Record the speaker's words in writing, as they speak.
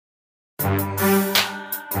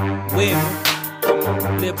with me. Come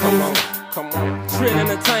on, lip, come on. Come on, Trend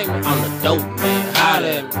Entertainment. I'm the dope man. Holla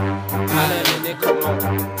at me. Holla at me, then come on.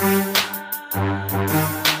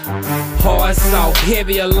 Hard, soft,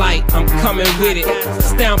 heavy or light, I'm coming with it.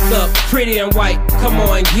 Stamped up, pretty and white, come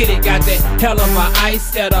on, get it. Got that hell of a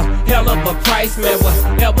ice at a hell of a price, man.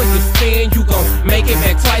 Whatever you spend, you gon' make it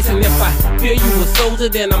back twice. And if I feel you a soldier,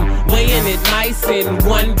 then I'm weighing it nice in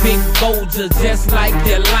one big Bolger, just like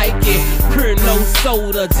you like it. Pure no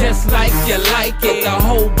soda, just like you like it. The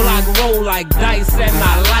whole block roll like dice, and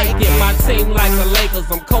I like it. My team like the Lakers,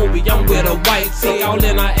 I'm Kobe, I'm with a white chick. All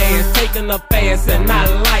in her ass, taking her fast, and I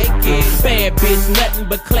like it. Bad bitch, nothing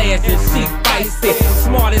but class, and she feisty.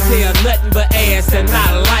 Smart as hell, nothing but ass, and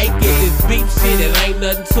I like it. This beef shit, it ain't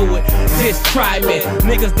nothing to it. Just try me.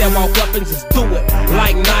 Niggas that walk up and just do it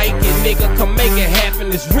like Nike. Nigga, come make it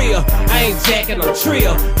happen, it's real. I ain't jacking, I'm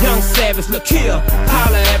trill. Young Savage, look here.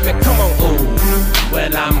 Holla at me, come on. Ooh,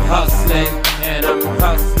 when I'm hustling, and I'm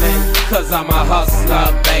hustling, cause I'm a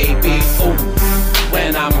hustler, baby. Ooh,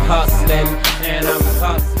 when I'm hustling, and I'm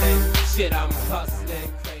hustling, shit, I'm hustling.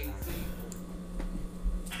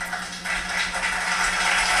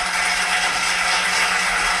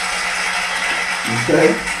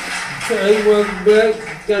 Okay, welcome back.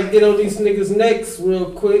 Gotta get on these niggas' necks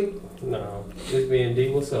real quick. No, it's being D.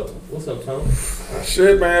 What's up? What's up, Tom?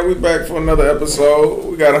 Shit, man, we back for another episode.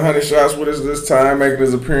 We got 100 shots with us this time, making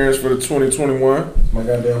his appearance for the 2021. My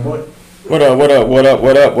goddamn boy. What up, what up, what up,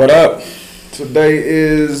 what up, what up? Today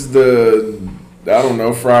is the, I don't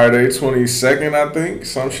know, Friday, 22nd, I think.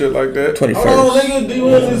 Some shit like that. 21st. Oh, nigga, D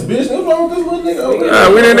was this bitch. What's wrong with this little nigga? Nah,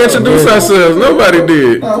 we didn't introduce ourselves. Nobody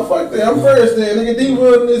did. Nah, fuck that. I'm first then. Nigga, D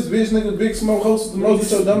was this bitch. Nigga, Big Smoke hosts the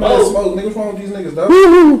most of your dumb ass smoke. Nigga, what's wrong with these niggas, dog?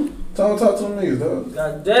 Talk to them niggas, dog.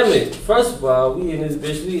 God damn it. First of all, we in this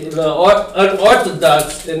bitch. We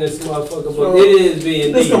unorthodox in this motherfucker, but it is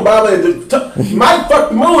being This D. can bother you might fuck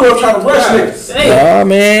the mood up trying to rush niggas. Oh,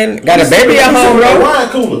 man. Got a baby at home, bro. Wine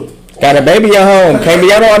cooler. Got a baby at home. Can't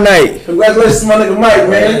be out all night. Congratulations to my nigga Mike,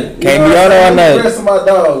 man. Can't be out all night. Congrats to my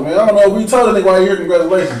dog, man. I don't know if we told a nigga why you're here.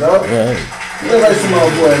 Congratulations, dog. Right. Congratulations to my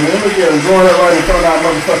boy, man. Look at him growing up right in front of our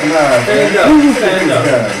motherfucking eyes, man. Stand up, stand up,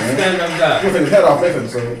 stand up, We'll God. take his head off next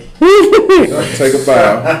episode. Take a bow.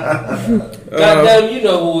 Goddamn, you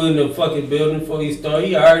know who in the fucking building before he start.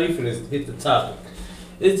 He already finna hit the topic.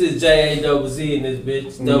 This is JAZZ in this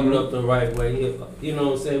bitch, double up the right way. You know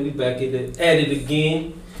what I'm saying? We back at it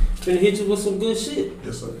again. Finna hit you with some good shit.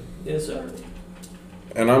 Yes, sir. Yes, sir.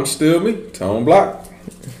 And I'm still me, Tone Block.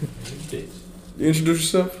 You introduce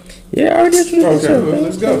yourself? Yeah, I already introduced Okay, myself. well,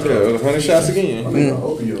 let's go. Yeah, 100 shots again.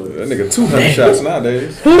 Opioids. That nigga 200 shots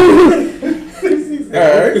nowadays.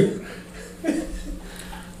 Alright.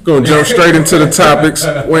 Gonna jump straight into the topics.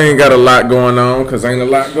 We ain't got a lot going on, cause ain't a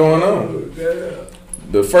lot going on.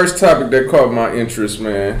 The first topic that caught my interest,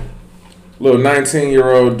 man, little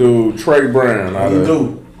 19-year-old dude, Trey Brown, out of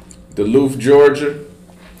Duluth, Georgia.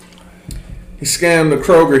 He scammed the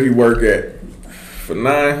Kroger he worked at for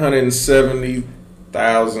 $970,000.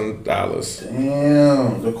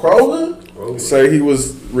 Damn, the Kroger? Say he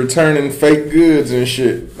was returning fake goods and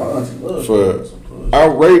shit for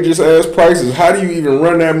outrageous ass prices. How do you even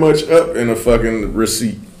run that much up in a fucking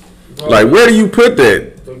receipt? Like, where do you put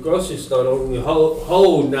that? The grocery store don't even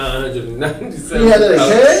hold $997. He had that in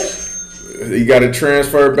cash? He got it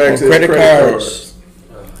transferred back to credit his credit cards.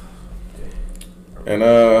 And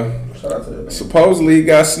Shout out to that. supposedly he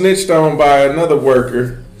got snitched on by another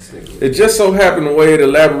worker. It just so happened the way it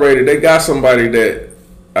elaborated, they got somebody that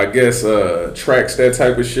I guess tracks that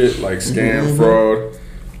type of shit, like scam, fraud.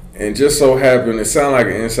 And just so happened, it sounded like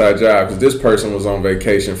an inside job because this person was on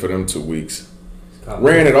vacation for them 2 weeks.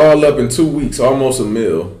 Ran it all up in 2 weeks, almost $1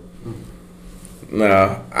 million.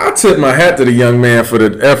 Now, I tip my hat to the young man for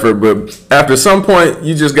the effort, but after some point,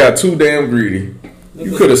 you just got too damn greedy.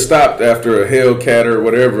 You could have stopped after a Hellcat or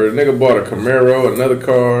whatever. A nigga bought a Camaro, another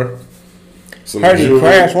car. Heard he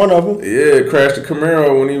crashed one of them. Yeah, crashed a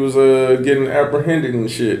Camaro when he was getting apprehended and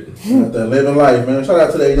shit. That living life, man. Shout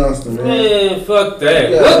out to that youngster, man. Man, fuck that.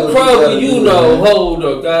 Yeah, what Kroger you know hold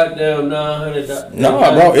a goddamn $900? No,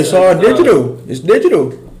 bro, it's all digital. It's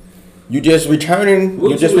digital. You just returning. What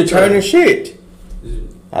You just you returning returning? shit.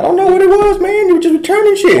 I don't know what it was, man. You were just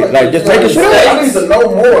returning shit. Like, just taking shit I out. need to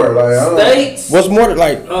know more. Like, I don't know. States? What's more,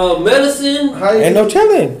 like, Medicine? ain't no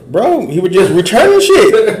telling, bro. He was just returning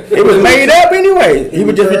shit. It was made up anyway. He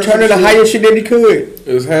was just returning the highest shit that he could.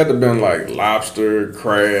 It had to been like lobster,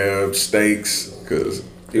 crab, steaks, because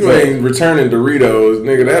you ain't returning Doritos,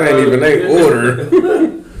 nigga. That ain't even they order.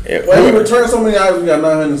 Well, he returned so many items, we got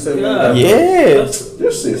 970. Yeah.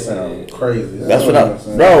 This shit sounds crazy. That's what I'm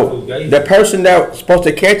saying. Bro, the person that was supposed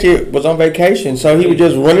to catch it was on vacation, so he was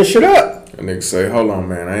just running shit up. And niggas say, hold on,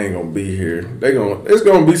 man, I ain't gonna be here. It's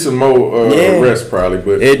gonna be some more arrests probably,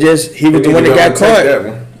 but he was the one that got caught. That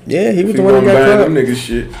one. Yeah, he was the one that got caught. Them niggas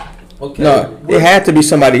shit. Okay. No, it had to be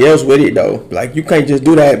somebody else with it though. Like you can't just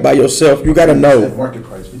do that by yourself. You gotta know. Market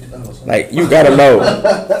price, $50. Like you gotta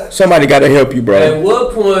know. Somebody gotta help you, bro. At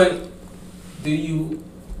what point do you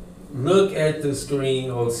look at the screen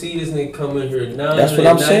or see this nigga come in here That's what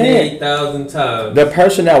I'm saying. 998,000 times? The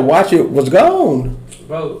person that watched it was gone.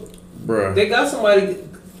 Bruh. They got somebody.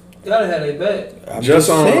 Gotta have their back. Just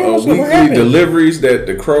on weekly deliveries that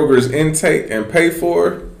the Kroger's intake and pay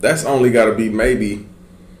for, that's only gotta be maybe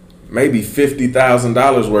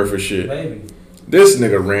 $50,000 worth of shit. Maybe. This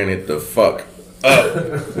nigga ran it the fuck up.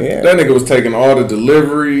 Yeah. That nigga was taking all the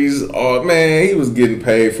deliveries. Man, he was getting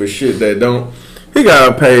paid for shit that don't. He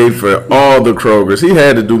got paid for all the Krogers. He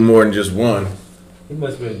had to do more than just one. He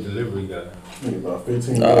must have been a delivery guy. About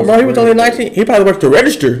 15. Bro, he was only 19. He probably worked the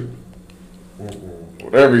register.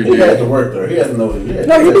 Whatever he He did. had to work there. He had to know that.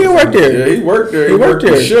 No, he didn't work there. Yeah, he worked there. He worked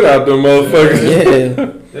the there. shit out them motherfuckers. Yeah.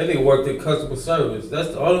 That nigga worked at customer service. That's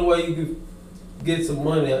the only way you could get some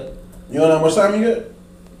money. You know how much time he got?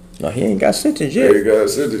 No, he ain't got sentenced Yeah, yet. he got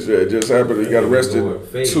sentenced. Yeah, it just happened. He got arrested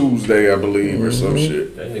Tuesday, I believe, or some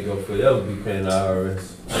shit. That nigga gonna forever be paying the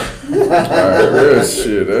IRS. IRS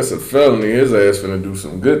shit. That's a felony. His ass finna do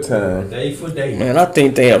some good time. Day for day. Man, I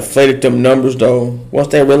think they inflated them numbers though. Once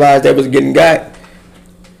they realized they was getting got,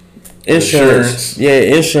 insurance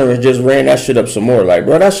just ran that shit up some more. Like,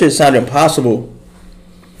 bro, that shit sounded impossible.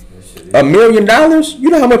 $1 million? You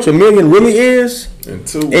know how much $1 million really is In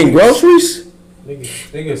 2 in weeks. groceries?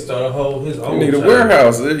 Nigga start his You own. need a chain.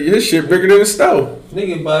 warehouse. His shit bigger than a store.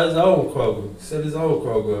 Nigga buy his own Kroger. Set his own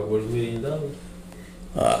Kroger up with $1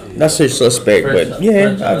 million. That's his suspect, but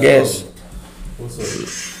yeah, I guess. What's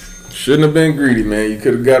up? Shouldn't have been greedy, man. You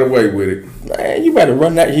could have got away with it. Man, you better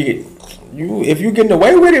run that. If you getting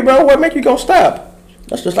away with it, bro, what make you gonna stop?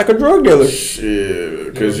 That's just like a drug dealer.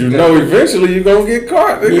 Shit, because you know eventually you gonna get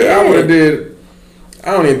caught. Nigga. Yeah. I would have did.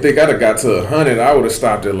 I don't even think I'd have got to 100. I would have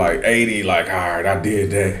stopped at like 80. Like, all right, I did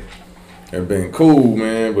that. It been cool,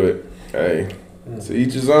 man. But hey, to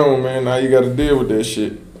each his own, man. Now you got to deal with that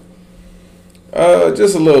shit.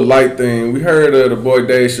 Just a little light thing. We heard the boy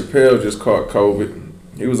Dave Chappelle just caught COVID.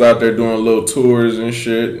 He was out there doing little tours and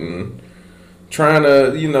shit and trying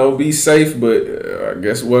to, be safe. But I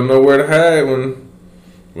guess wasn't nowhere to hide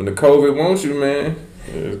when the COVID wants you, man.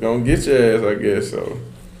 It's gonna get your ass, I guess. So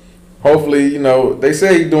hopefully, they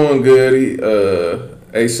say he's doing good. He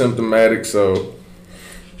asymptomatic, so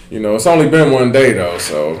it's only been 1 day though.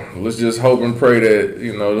 So let's just hope and pray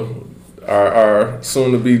that our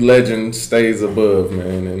soon-to-be legend stays above,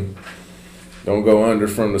 man, and don't go under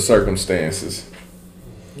from the circumstances.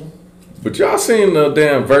 But y'all seen the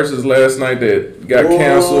damn Verzuz last night that got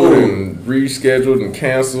canceled and rescheduled and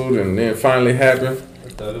canceled and then finally happened? I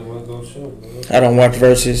thought it wasn't gonna show, bro. I don't watch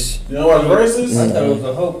Verzuz. You know what Verzuz? I thought it was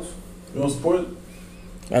a hoax. You don't support it?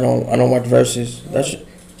 I don't watch Verzuz. That's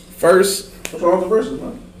First What's wrong with the Verzuz,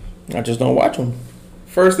 man? I just don't watch them.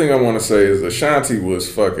 First thing I want to say is Ashanti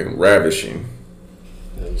was fucking ravishing.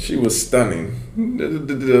 She was stunning.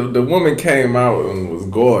 The woman came out and was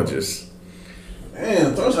gorgeous. Man,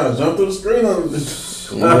 I was trying to jump through the screen on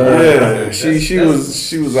this. Yeah, she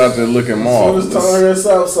was out there looking As soon as Tony marvelous.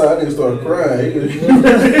 South Side, I started crying.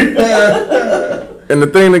 And the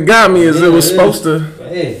thing that got me is it was supposed to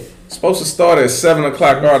Hey, start at 7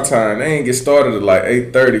 o'clock our time. They ain't get started at like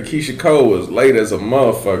 8:30. Keisha Cole was late as a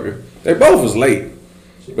motherfucker. They both was late.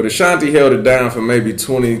 But Ashanti held it down for maybe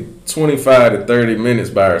 25 to 30 minutes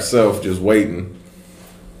by herself, just waiting.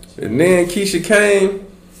 And then Keisha came,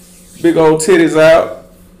 big old titties out,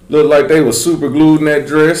 looked like they was super glued in that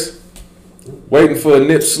dress, waiting for a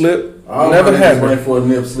nip slip. Never happened. Waiting for a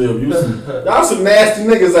nip slip. Y'all some nasty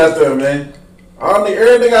niggas out there, man.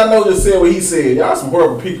 Everything I know just said what he said. Y'all some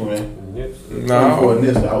horrible people, man. Waiting for a No,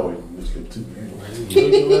 nip slip. I wait for a nip slip too, man.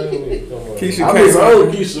 Keisha I miss came old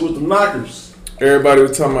out. Keisha with the knockers. Everybody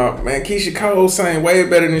was talking about, man, Keisha Cole sang way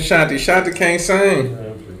better than Shanti. Shanti can't sing.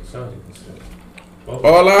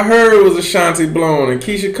 All I heard was Ashanti blowing, and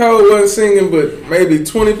Keisha Cole wasn't singing but maybe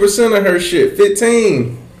 20% of her shit,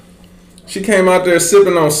 15. She came out there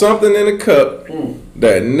sipping on something in a cup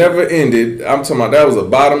that never ended. I'm talking about that was a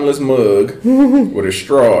bottomless mug with a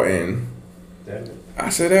straw in. I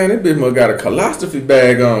said, damn, that bitch must got a colostrophe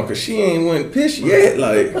bag on because she ain't went piss yet.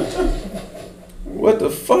 Like, what the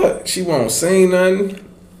fuck? She won't sing nothing.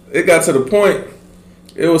 It got to the point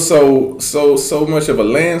it was so much of a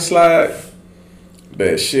landslide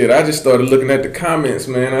that shit. I just started looking at the comments,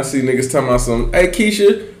 man. I see niggas talking about some, hey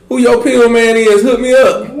Keisha, who your pill man is? Hook me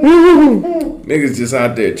up. Niggas just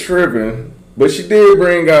out there tripping. But she did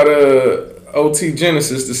bring out OT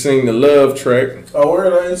Genesis to sing the love track. Oh,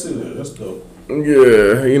 where I ain't see that? That's dope.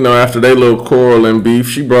 Yeah, you know, after they little quarrel and beef,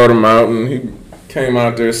 she brought him out and he came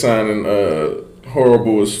out there signing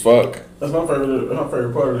Horrible as Fuck. That's my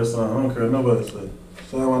favorite part of this song. I don't care what nobody say.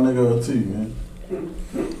 Shout out my nigga OT, man.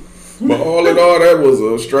 But all in all, that was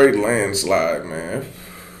a straight landslide, man.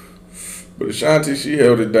 But Ashanti, she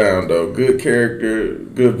held it down, though. Good character,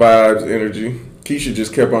 good vibes, energy. Keisha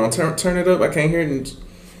just kept on, turn it up, I can't hear it.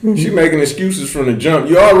 She making excuses from the jump.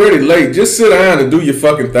 You're already late. Just sit down and do your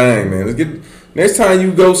fucking thing, man. Next time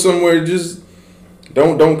you go somewhere, just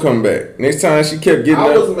don't come back. Next time she kept getting up.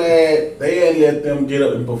 I was mad. They ain't let them get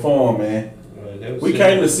up and perform, man. We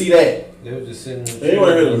came to see that. They were just sitting there. They ain't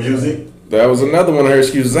want to hear the music. That was another one of her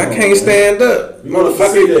excuses. I can't stand up.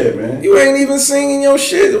 Motherfucker, man. You ain't even singing your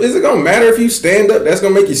shit. Is it gonna matter if you stand up? That's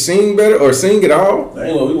gonna make you sing better or sing at all? That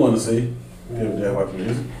ain't what we want to see. Give a damn about the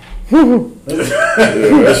music. Yeah,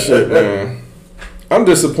 that shit, man. I'm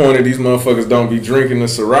disappointed these motherfuckers don't be drinking the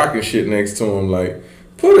Ciroc and shit next to them. Like,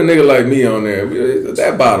 put a nigga like me on there.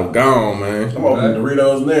 That bottle gone, man. I'm opening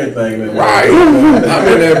Doritos and everything, man. Right. I'm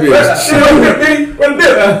in that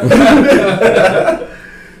bitch.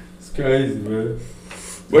 It's crazy, man.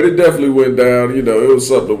 But it definitely went down. You know, it was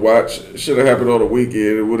something to watch. Should have happened on the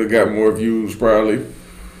weekend. It would have got more views probably.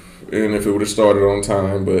 And if it would have started on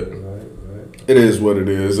time. But it is what it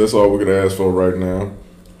is. That's all we could ask for right now.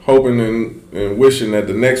 Hoping and wishing that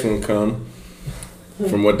the next one come.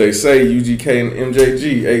 From what they say, UGK and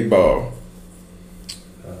MJG 8-ball.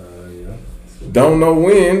 Yeah. Don't know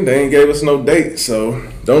when. They ain't gave us no date, so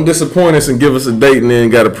don't disappoint us and give us a date and then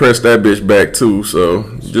got to press that bitch back too.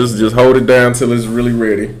 So just hold it down till it's really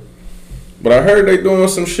ready. But I heard they doing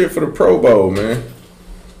some shit for the Pro Bowl, man.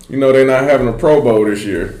 You know they not having a Pro Bowl this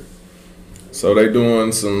year. So they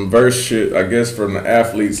doing some verse shit, I guess, from the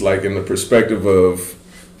athletes, like in the perspective of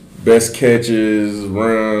best catches,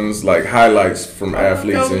 runs, like highlights from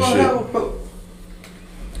athletes and shit.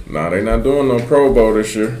 Nah, they not doing no Pro Bowl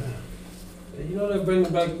this year. You know they're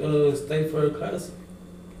bringing back State Fair Classic.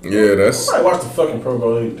 Yeah, that's. I might watch the fucking Pro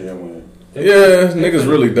Bowl any damn way. Yeah, niggas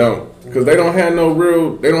really don't, cause they don't have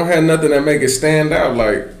they don't have nothing that make it stand out.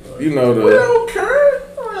 Like, you know, We don't care.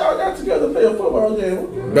 Y'all got together to play a football game.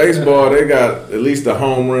 Okay. Baseball, they got at least the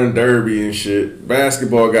home run derby and shit.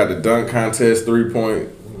 Basketball got the dunk contest, 3-point.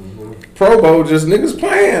 Pro Bowl, just niggas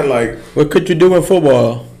playing. Like, What could you do in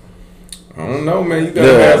football? I don't know, man. You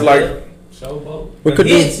gotta have like. Showboat. What The could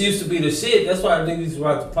hits used to be the shit. That's why I think these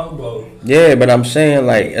watch the Pro Bowl. Yeah, but I'm saying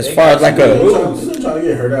like as They far as got like some a trying to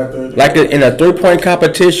get hurt out there. like in a 3-point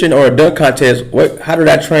competition or a dunk contest, how do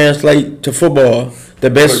that translate to football? The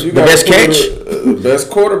best catch? The best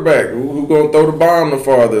quarterback. Who gonna throw the bomb the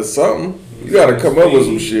farthest? Something. You gotta come up with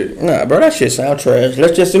some shit. Nah, bro, that shit sound trash.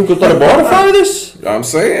 Let's just see who can throw the ball the farthest. I'm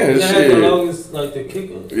saying They had shit. the longest, like the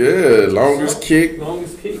kicker. Yeah, longest kick,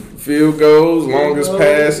 Longest kick. field goals, longest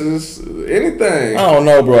passes, anything. I don't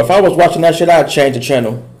know, bro. If I was watching that shit, I'd change the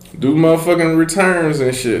channel. Do motherfucking returns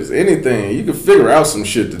and shit. Anything. You can figure out some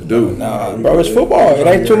shit to do. Nah, bro, it's football. It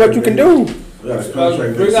ain't too much you can do.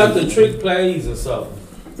 Bring out the trick plays or something.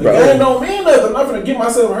 The game don't mean nothing. I'm not gonna get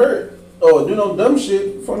myself hurt. Oh, do no dumb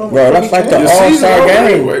shit for no. Bro, that's like the Your season all-star over game.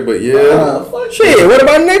 anyway, but yeah. Fuck Shit, what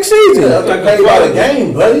about next season? That's like pay by the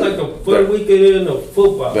game, buddy. Like a full weekend of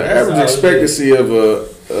football. The That's average how it is. expectancy of a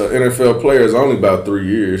NFL player is only about 3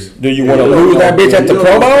 years. Do you want to lose that bitch at the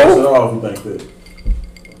Pro Bowl?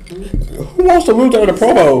 Who wants to lose at the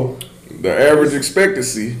Pro Bowl? The average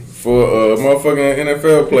expectancy for a motherfucking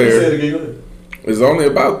NFL player is only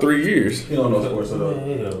about 3 years. He don't know sports at all.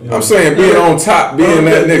 I'm saying being on top, being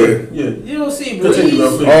that nigga. Yeah. You don't see Continue, bro,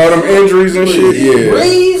 Breeze. please. All them injuries and shit, yeah.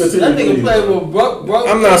 Breeze? That Continue, nigga played with broke.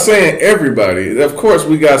 I'm not saying everybody. Of course,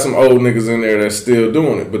 we got some old niggas in there that's still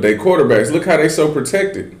doing it, but they quarterbacks. Look how they so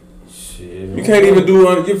protected. Shit. You can't even do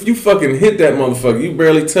if you fucking hit that motherfucker, you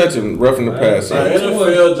barely touch him, roughing the pass. An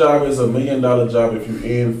NFL job is $1 million job if you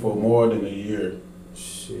in for more than a year.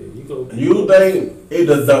 Shit. You go. You think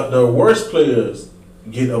the worst players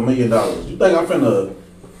get $1 million? You think I'm finna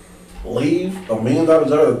leave $1 million job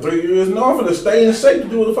in 3 years? No, I'm finna stay in shape to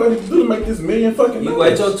do what the fuck I need to do to make this million fucking You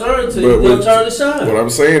dollars. wait your turn till your turn to shine. What I'm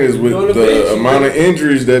saying is with Go to the bench, amount of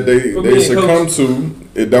injuries that they succumb to,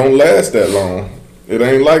 it don't last that long. It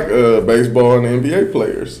ain't like baseball and NBA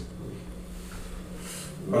players.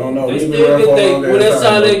 I don't know. They Niggas still been around get for a they long when they ass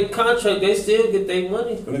sign time, their contract, they still get their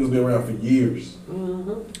money. bro. Niggas been around for years.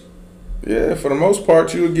 Mm-hmm. Yeah, for the most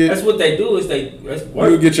part, you would get. That's what they do. That's work.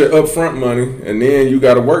 You would get your upfront money, and then you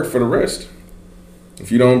got to work for the rest.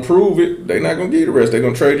 If you don't prove it, they're not gonna give you the rest. They're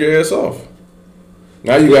gonna trade your ass off.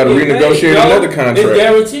 Now you got to renegotiate another contract. It's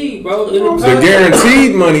guaranteed, bro. The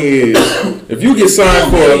guaranteed money is if you get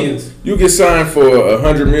signed for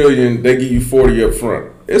 $100 million, they give you 40 up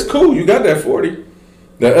front. It's cool. You got that 40.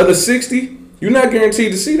 The other 60, you're not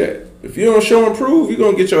guaranteed to see that. If you don't show and prove, you're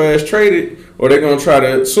gonna get your ass traded, or they're gonna try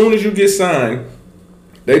to. As soon as you get signed,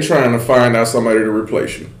 they trying to find out somebody to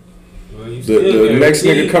replace you. Well, the next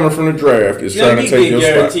nigga coming from the draft is trying to take your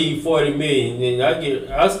spot. Guaranteed $40 million,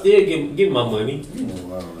 and I still get my money. Give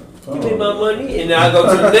me my money, and then I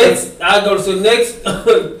go to the next. I go to the next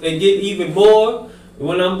and get even more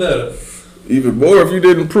when I'm better. Even more if you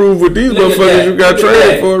didn't prove with these motherfuckers you got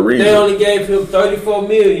traded for a reason. They only gave him $34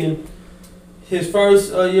 million his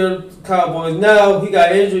first year Cowboys. Now he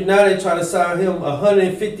got injured. Now they trying to sign him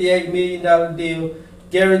 $158 million deal,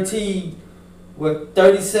 guaranteed. What,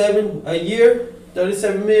 37 a year?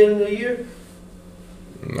 37 million a year?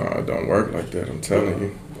 No, it don't work like that. I'm telling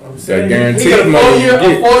you. I'm saying that guaranteed he got money.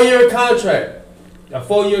 A 4-year contract. A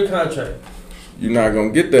 4-year contract. You're not gonna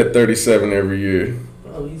get that 37 every year.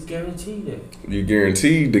 Bro, he's guaranteed that. You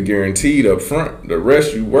guaranteed up front. The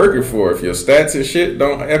rest you working for. If your stats and shit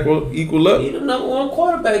don't equal up. He's the number one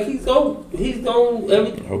quarterback. He's gonna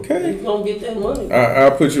okay. He's gonna get that money.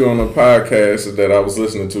 I'll put you on a podcast that I was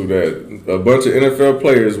listening to that a bunch of NFL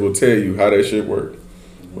players will tell you how that shit work.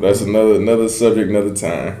 Well, that's another subject, another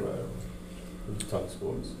time. Right. Let's talk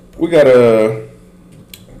sports. We got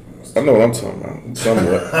I know what I'm talking about.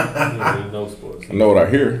 Somewhat. No sports. I know what I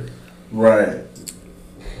hear. Right.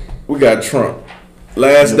 We got Trump.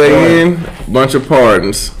 Last day in, bunch of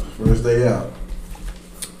pardons. First day out.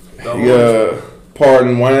 He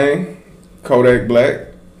pardoned Wayne, Kodak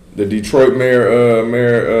Black, the Detroit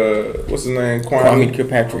mayor, what's his name? Kwame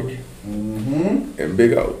Kilpatrick. And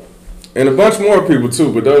Big O. And a bunch more people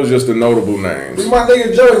too, but those just the notable names. Look at my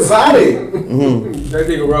nigga Joe Exotic. That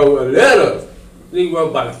nigga wrote a letter. Nigga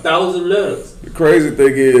wrote about 1,000 letters. The crazy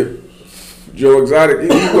thing is, Joe Exotic, he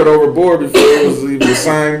went overboard before it was even a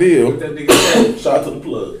signed deal. What that nigga said? Shout out to the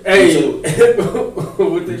plug. Hey, what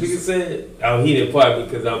that nigga said? Oh, he didn't part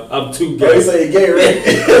because I'm too gay. Oh, he say he gay,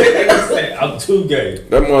 right? I'm too gay.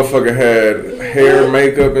 That motherfucker had hair,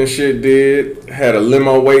 makeup, and shit did. Had a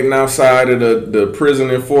limo waiting outside of the prison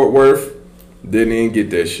in Fort Worth. Didn't even get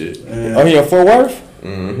that shit. Oh, he in Fort Worth?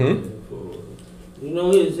 You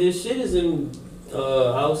know, his shit is in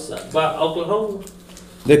outside by Oklahoma.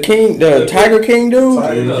 The Tiger King dude?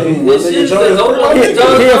 Tiger King. This shit is in Oklahoma. He in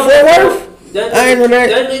Fort Worth? I ain't know that.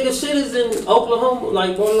 That nigga shit is in Oklahoma,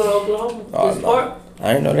 like borderline Oklahoma. Oh, no.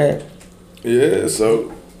 I ain't know that. Yeah,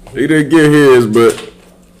 so he didn't get his, but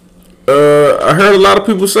I heard a lot of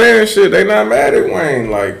people saying shit. They not mad at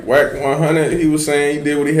Wayne. Like Whack 100, he was saying he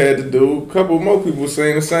did what he had to do. A couple more people were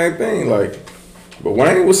saying the same thing. Like, but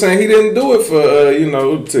Wayne was saying he didn't do it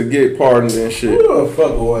for to get pardoned and shit. Who the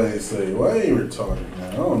fuck Wayne say? Why ain't retarded,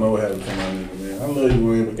 man? I don't know what happened to my nigga, man. I love you,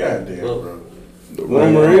 Wayne, but goddamn, bro. The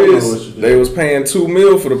rumor is they was paying $2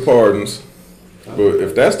 million for the pardons. But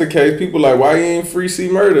if that's the case, people like, why you ain't free C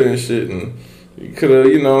Murder and shit? And you could have,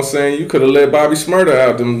 you know what I'm saying, you could have let Bobby Smurder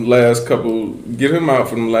out them last couple, get him out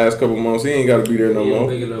for them last couple months. He ain't got to be there no more.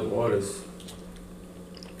 Big enough artists.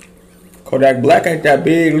 Kodak Black ain't that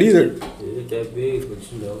big either. He ain't that big,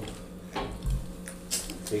 but you know.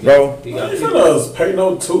 Bro, He finna pay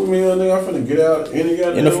no $2 million, nigga. I'm finna get out any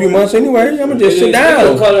goddamn in a few months anyway, I'm gonna just sit Speaking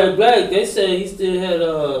down. of Kodak Black, they said he still had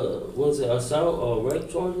assault or rape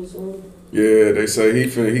charges on him. Yeah, they say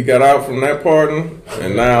he got out from that pardon,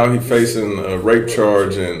 and now he facing a rape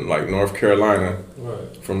charge in like North Carolina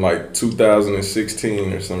from like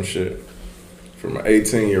 2016 or some shit from an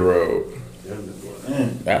 18-year-old.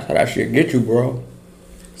 That's how that shit get you, bro.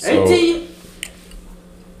 So 18?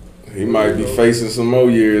 he might be facing some more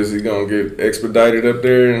years. He gonna get expedited up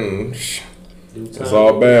there, and it's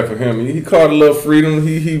all bad for him. He caught a little freedom.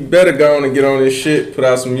 He better go on and get on his shit, put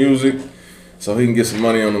out some music, so he can get some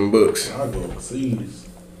money on them books. I go overseas.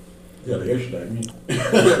 You gotta extradite me.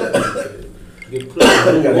 Get put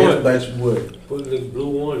in You blue gotta one. extradite your boy. Put the blue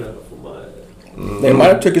one out for my ass. They might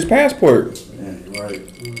have took his passport. Yeah, you're right.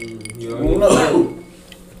 You I don't know.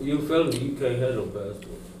 You a felony, you can't have no passport.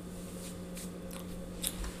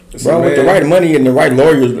 Bro, with the right money and the right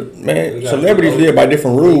lawyers, man, celebrities live by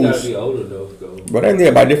different You rules. gotta be older though. Bro, they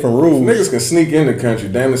live by different rules. Niggas can sneak in the country,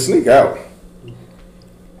 damn it, sneak out.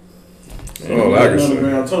 Oh, I can say.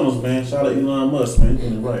 Underground tunnels, man. Shout out Elon Musk, man. You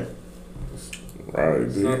doing it right.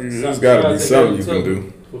 Right, dude. There's got to be something you can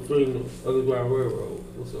do. For free, the Underground Railroad.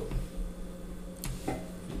 What's up?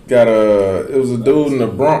 it was a dude in the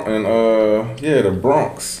Bronx, and the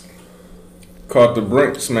Bronx. Caught the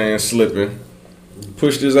Brinks man slipping.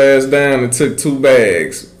 Pushed his ass down and took 2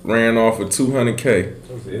 bags. Ran off with $200K.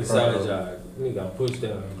 Inside job. Nigga got pushed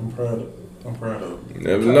down. I'm proud of him. You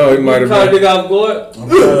never know, he might have been. been. Nigga off guard. I'm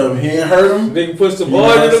proud of him. He ain't hurt him. Nigga pushed the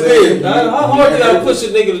boy in the bed. How hard you gotta push a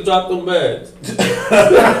nigga to drop them bags?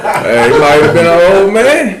 Hey, he might have been an old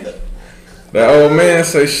man. That old man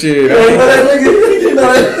say shit.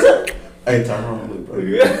 Hey, Tyrone, look, bro.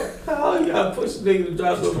 How you gotta push a nigga to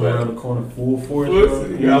drop them Around bags? the corner, full force, bro.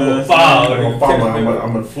 Yeah, I'm a foul.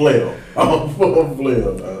 I'm a flail. I'm a full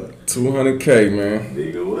flail, dog. 200K, man.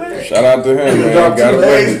 Nigga, what? Shout out to him, man. Got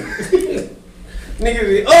it.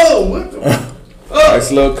 Nigga, what the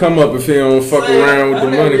Nice little come up if he don't fuck around with the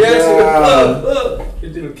money. He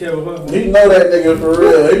did a Kevin Hart. He know that nigga for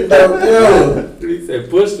real. He know, He said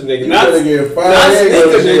push the nigga. You Not better get not 5 sneaker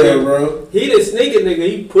niggas, nigga. bro. He the sneaker nigga.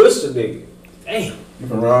 He pushed the nigga. Damn. You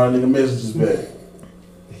can wrong nigga messages back.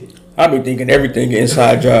 I be thinking everything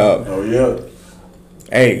inside job. Oh yeah.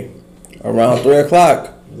 Hey, around 3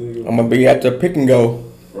 o'clock, I'm gonna be at the pick and go.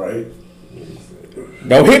 Right.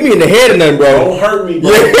 Don't hit me in the head or nothing, bro. Don't hurt me,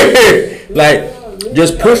 bro. Like,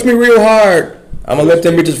 just push me real hard. I'm gonna let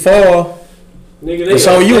them bitches fall. Nigga, It's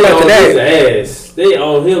on you after that. His ass. They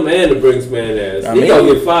on him and the Brinks man ass. I He mean,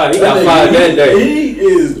 gonna get fired. He got fired that day. He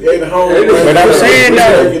is at home. But I'm saying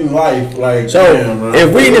though. Taking life, like, So damn, bro.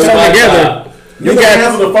 if we in this all together, you got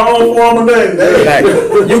answer the phone for him or nothing.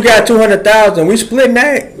 like, you got 200,000. We splitting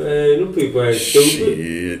that. Man, them people ain't stupid.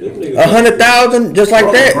 Shit. Them niggas- 100,000, just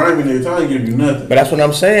like that. Grimy nigga, trying to give you nothing. But that's what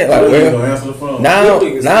I'm saying. Like, You well, gonna answer the phone.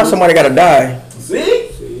 now somebody gotta die. See?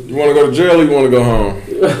 You want to go to jail or you want to go home?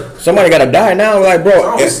 Somebody gotta die now. Like, bro,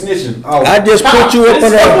 I'm snitching. I just put you up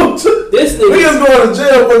on a. This Niggas nigga, going to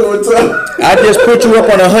jail fucking with time. I just put you up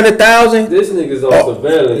on 100,000. this nigga's on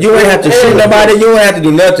surveillance. You ain't have to shoot nobody. You ain't have to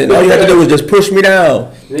do nothing. All you have to do is just push me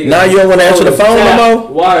down. Nigga, Now you don't want to answer the phone no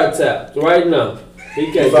more. Wiretap right now. He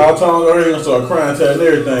can't. It's our tongue over here gonna start crying, telling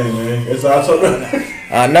everything, man. It's our tongue.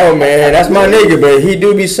 I know, man. That's my nigga, but he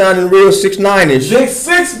do be sounding real 6'9"ish.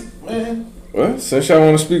 6'6", man. Well, since y'all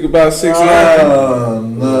want to speak about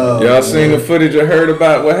 6'9", No. y'all seen the footage or heard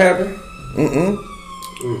about what happened?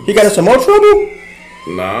 He got in some more trouble?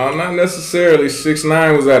 No, not necessarily.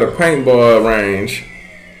 6'9" was at a paintball range.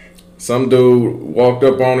 Some dude walked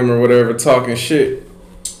up on him or whatever talking shit.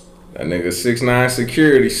 That nigga 6'9"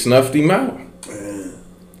 security snuffed him out.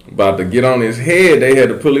 About to get on his head, they had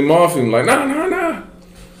to pull him off him like, nah.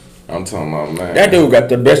 I'm talking about, man. That dude got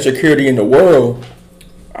the best security in the world.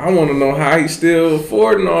 I want to know how he's still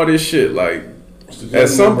affording all this shit. Like, at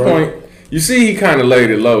some point, you see he kind of laid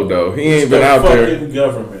it low, though. He ain't been out there. Fucking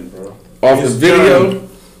government, bro. Off the It's video, Johnny.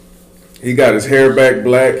 he got his hair back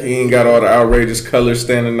black. He ain't got all the outrageous colors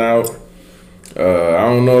standing out. I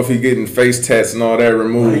don't know if he getting face tats and all that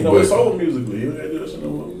removed, You know, it's but old musically. You ain't do that shit no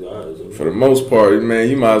more. for the most part, man,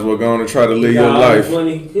 you might as well go on and try to live He your got all the life.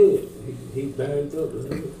 money he could. He bagged up.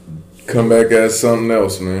 Man. Come back as something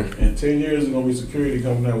else, man. In 10 years, there's gonna be security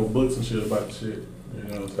coming out with books and shit about the shit. You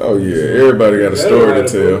know. Oh yeah, everybody got a story to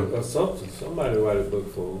tell. Or something. Somebody write a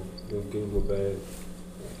book for him. They'll give him a bag.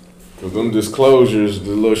 Cause them disclosures, the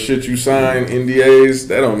little shit you sign, NDAs,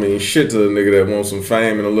 that don't mean shit to a nigga that wants some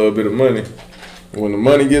fame and a little bit of money. When the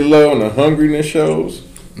money get low and the hungriness shows,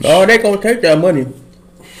 No, they gonna take that money.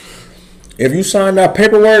 If you sign that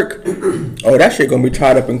paperwork, oh, that shit gonna be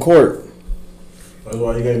tied up in court. That's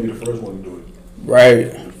why you gotta be the first one to do it.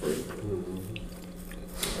 Right.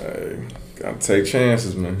 hey, gotta take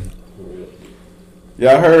chances, man.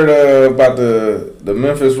 Y'all heard about the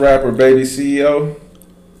Memphis rapper Baby CEO?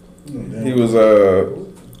 He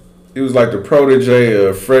was like the protege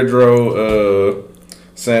of Fredro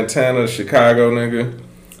Santana, Chicago nigga.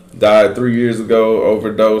 Died 3 years ago,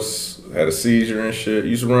 overdose, had a seizure and shit.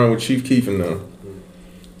 Used to run with Chief Keef and them.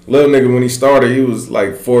 Little nigga, when he started, he was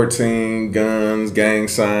like 14, guns, gang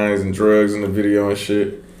signs, and drugs in the video and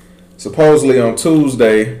shit. Supposedly on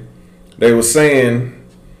Tuesday, they were saying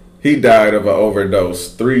he died of an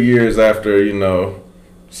overdose 3 years after, you know,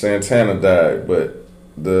 Santana died. But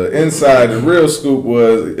the inside, the real scoop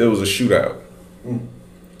was it was a shootout.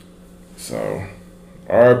 So,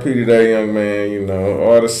 R.I.P. to that young man, you know,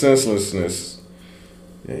 all the senselessness.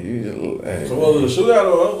 Yeah, hey, So was it a shootout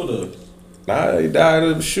or overdose? nah, he died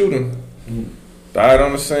of a shooting. Died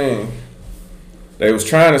on the scene. They was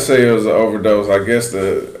trying to say it was an overdose. I guess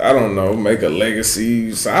I don't know, make a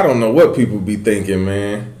legacy. So I don't know what people be thinking,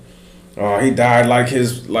 man. Oh, he died like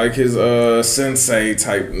his sensei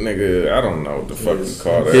type nigga. I don't know what the fuck you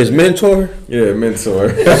call that. His mentor? Yeah, mentor.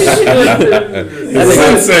 His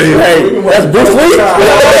Sensei. Hey, that's Bruce Lee.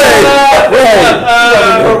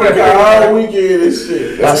 All weekend and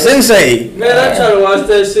shit. My sensei. Man, I tried to watch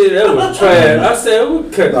that shit. That was trash. I said, we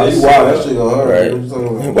cut this shit. Wow, that shit gonna hurt.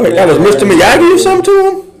 Wait, that was Mr. Miyagi or something to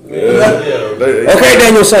him? Yeah. Okay,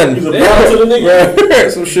 Daniel son. He's a bounce to the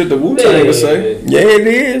nigga. Some shit the Wu-Tang would say. Yeah, it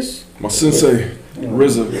is. My sensei,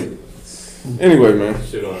 RZA. Anyway, man.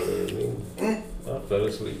 Shit on her. I fell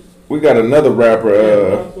asleep. We got another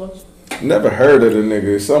rapper. Never heard of the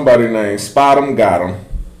nigga. Somebody named Spot 'em Got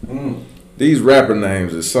 'em. These rapper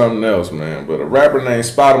names is something else, man. But a rapper named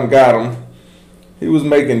Spot 'em Got 'em. He was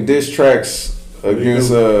making diss tracks against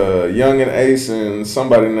Young and Ace and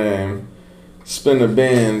somebody named Spinner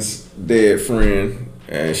Ben's dead friend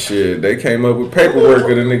and shit. They came up with paperwork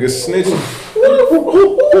of the nigga snitching.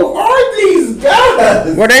 Who are these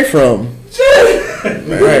guys? Where they from?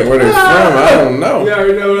 Right, where they from? I don't know. You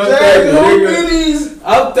already know what I'm thinking.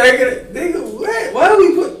 I'm thinking, nigga, why do we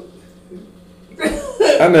put...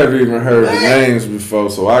 I never even heard the names before,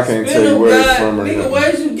 so I can't tell you where it's from or nigga, nothing.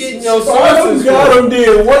 where's you getting your Spot 'em sources got from? him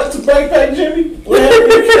did what to backpack Jimmy?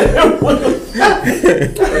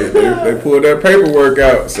 They pulled that paperwork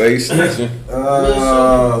out. Say he's snitching.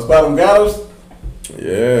 Spot 'em got us.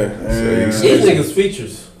 Yeah. Say he's These snitching. niggas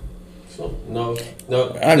features. So, no.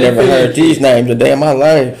 I never heard these names a day in my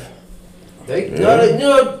life.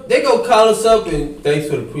 They go call us up and thanks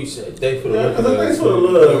for the appreciation. Thanks for the Thanks for the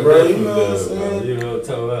love, bro. You know what I'm saying? You know what I'm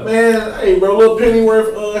talking about? Man, hey, bro, little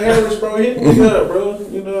Pennyworth Harris, bro, hit me up, bro.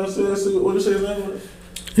 You know what I'm saying? See, what you say his name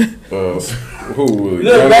was? Who? Look,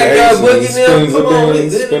 Young back Ace up, and boogie them. Come on,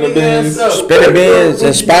 Spinner Benz. Spinner Benz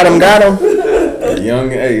and Spot 'em Got 'em.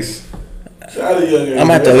 Young Ace. Shout out to Young Ace. I'm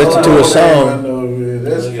gonna have to listen to a song. I know, man.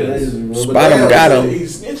 That's crazy, bro. Spot 'em Got 'em.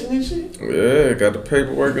 He's snitching and shit. Yeah, got the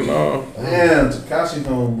paperwork and all. Damn, Takashi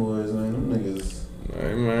homeboys, man. Them niggas,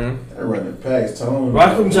 Hey, man. they running packs. Tone.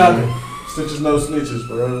 Rock 'em, jogging. Snitches, no snitches,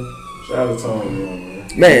 bro. Shout out to Tone, man.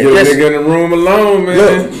 Man, Get a just, nigga in the room alone,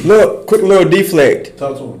 man. look, quick little deflect.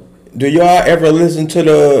 Talk to him. Do y'all ever listen to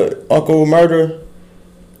the Uncle Murder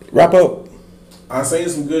wrap up? I seen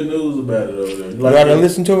some good news about it over there. You You ever it?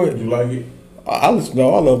 listen to it? You like it? I listen to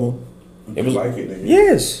all of them. You like it, nigga?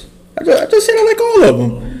 Yes. I just said I like all of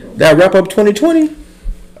them. That wrap up 2020?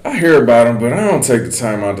 I hear about him, but I don't take the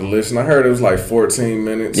time out to listen. I heard it was like 14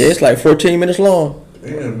 minutes. Yeah, it's like 14 minutes long.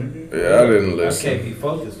 Damn, nigga. Yeah, I didn't I can't listen. be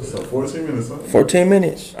focused with So 14 minutes, huh? 14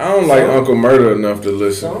 minutes. I don't like Uncle Murder enough to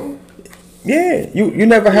listen. Yeah. You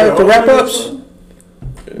never heard the wrap ups?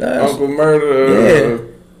 Uncle Murder. Yeah.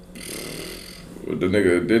 The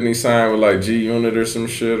nigga, didn't he sign with like G Unit or some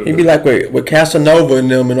shit? He'd be like with Casanova and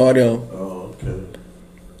them and all them. Oh, okay.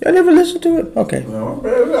 Y'all never listened to it? Okay. No,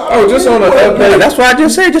 man. Oh, just on the update. That's why I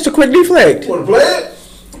just said just a quick deflect. Want to play it?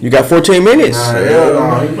 You got 14 minutes. Nah, hell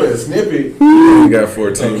no. He play a snippet. He got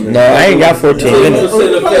 14 minutes. No, I ain't got 14 minutes.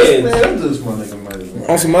 Send the fans. Man, that's just my nigga, man.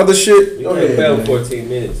 On some other shit, You can't fail 14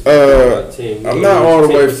 minutes. I'm not all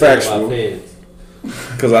the way factual.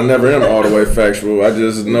 because I never am all the way factual. I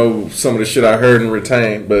just know some of the shit I heard and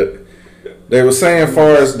retained. But they were saying, as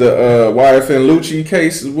far as the YFN Lucci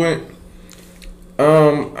case went, I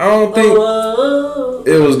don't think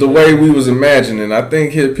it was the way we was imagining. I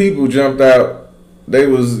think his people jumped out. They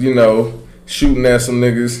was, shooting at some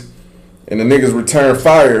niggas, and the niggas returned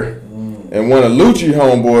fire. And one of Lucci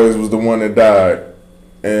homeboys was the one that died.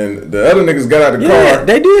 And the other niggas got out the car.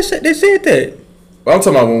 They did. They said that. I'm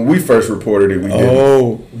talking about when we first reported it, we did.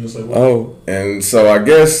 Oh. And so I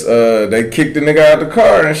guess they kicked the nigga out the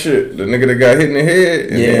car and shit. The nigga that got hit in the head,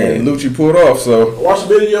 and then Lucci pulled off. So watch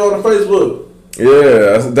the video on the Facebook.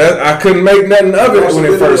 Yeah, that I couldn't make nothing of it when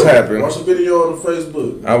it first happened. Watch the video on the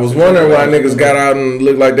Facebook. I was wondering why niggas got out and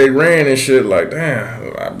looked like they ran and shit. Like,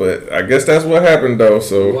 damn. But I guess that's what happened though.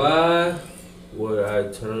 So why would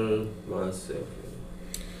I turn myself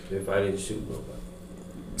in if I didn't shoot nobody?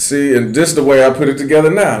 See, and just the way I put it together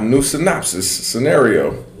now, new synopsis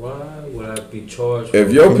scenario. Why would I be charged?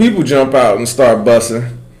 If your people jump out and start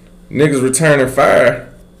busting, niggas returning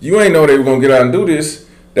fire, you ain't know they were gonna get out and do this.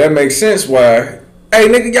 That makes sense why, hey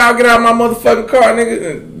nigga, y'all get out of my motherfucking car,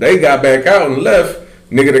 nigga. And they got back out and left.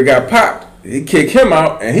 Nigga that got popped, he kicked him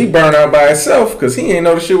out and he burned out by himself because he ain't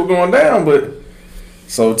know the shit was going down. But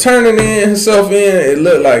so turning himself in, it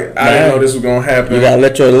looked like I didn't know this was gonna happen. You gotta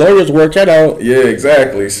let your lawyers work that out. Yeah,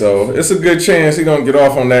 exactly. So it's a good chance he gonna get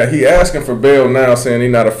off on that. He asking for bail now, saying he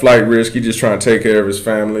not a flight risk. He just trying to take care of his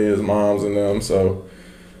family, his moms and them. So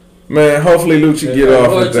man, hopefully Lucci get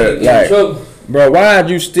off with that. Like, bro, why'd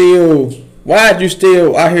you steal why you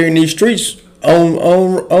still out here in these streets on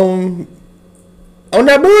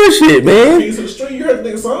that bullshit, man? Piece of the street, you heard the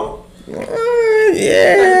nigga song?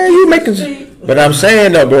 Yeah, you making. But I'm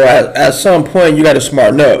saying though, bro, at some point you got to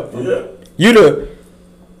smarten up. Yeah.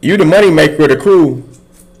 You the money maker of the crew.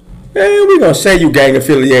 Man, we gonna say you gang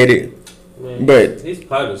affiliated. Man, but his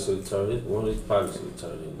partners should turn. One of his partners should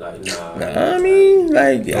turn. Like, nah. I mean,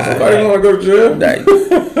 like, Somebody want to go to jail? Like,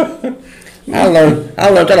 I learned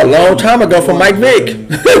that a long time ago from Mike Vick.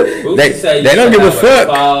 they don't give a fuck.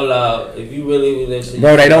 Fall out. If you really that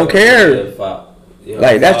bro, they don't care.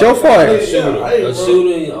 Like, that's your fault. A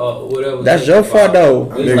shooting or whatever. That's your fault though.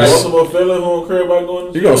 Multiple fellas who don't care about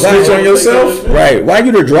going to jail. You gonna snitch on yourself? Right. Why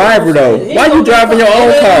you the driver though? Why you driving your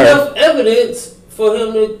own car? Enough evidence for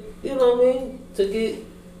him to, you know what I mean, to get.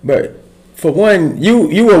 But for one,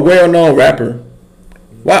 you a well-known rapper.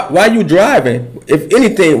 Why you driving? If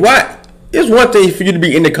anything, why? It's one thing for you to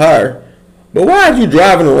be in the car, but why are you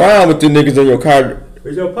driving around with the niggas in your car?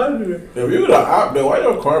 Is your partner? If you the op, then why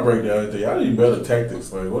your car break down? Y'all need better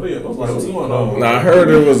tactics. Like, what's going on? Nah, I heard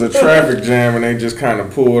it was a traffic jam and they just kind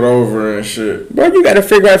of pulled over and shit. Bro, you got to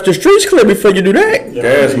figure out if the street's clear before you do that. Yeah,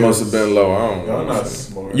 Gas must have been low. I don't know. Y'all not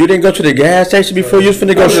smart. You didn't go to the gas station before you was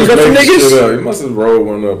finna go shoot up some niggas? You must have rolled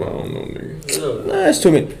one up. I don't know, nigga. Nah, that's too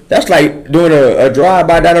many. That's like doing a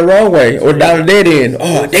drive-by down the wrong way or down the dead end.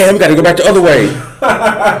 Oh, damn, we got to go back the other way.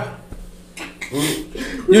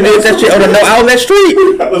 You did that shit on a no outlet street.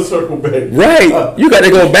 Let's circle back. Right. You got to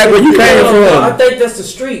go back where you came from. I think that's the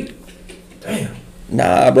street. Damn.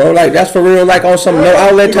 Nah, bro, like that's for real, like on some no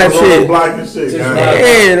outlet type shit. Block and shit,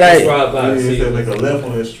 Yeah, like. Make a left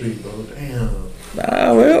on that street, bro. Damn.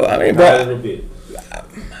 Nah, well, I mean, bro,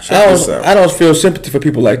 I don't feel sympathy for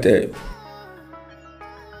people like that.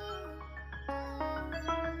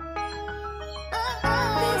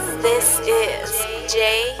 This is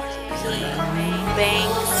J.P.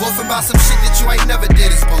 Bangs. Wolfing about some shit that you ain't never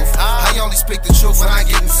did is booth. I only speak the truth when I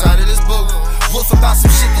get inside of this booth. Wolfing about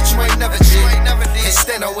some shit that you ain't never did. And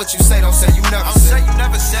stand on what you say, don't say you never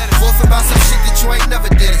said. Wolfing about some shit that you ain't never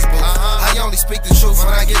did is booth. I only speak the truth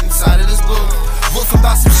when I get inside of this booth. Wolfing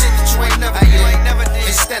about some shit that you ain't never did.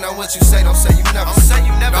 And stand on what you say, don't say you never said.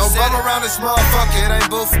 Don't bum around this motherfucker, it ain't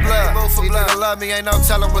booth for blood. These niggas love me, ain't no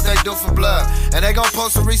telling what they do for blood. And they gon'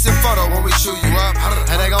 post a recent photo when we chew you up.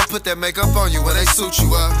 And they gon' put that makeup on you when they suit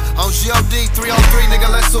you up. On GOD 303, nigga,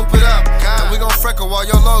 let's soup it up. And we gon' freckle all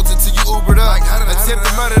your loads until you Ubered up.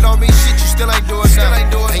 Attempted murder don't mean shit, you still ain't doing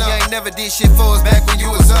nothing. And you ain't never did shit for us back when you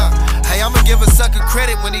was up. Hey, I'ma give a sucker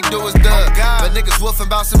credit when he do his dub. But niggas wolfing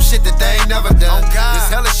about some shit that they ain't never done. There's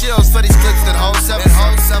hella shills for these clips that hold seven.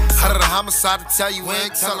 Out of the homicide to tell you, we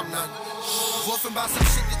ain't tell them nothing. Wolfing about some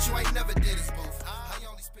shit that you ain't never did is both.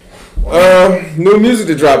 New music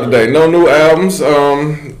to drop today. No new albums.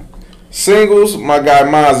 Singles. My guy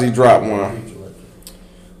Mozzie dropped one.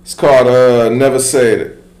 It's called Never Said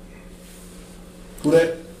It. Who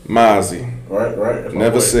that? Mozzie. Right.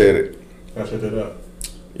 Never Said It. I check that out.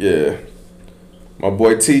 Yeah. My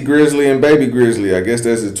boy T Grizzly and Baby Grizzly. I guess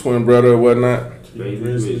that's his twin brother or whatnot. Baby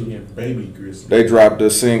Grizzly and Baby Grizzly. They dropped a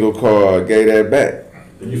single called Gay That Back.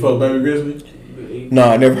 Did you fuck Baby Grizzly? No,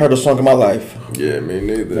 I never heard a song in my life. Yeah, me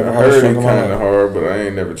neither. Never I heard a heard song it in my kind of life. hard, but I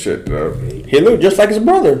ain't never checked it out. He looked just like his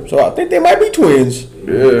brother, so I think they might be twins.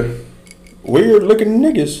 Yeah. Weird looking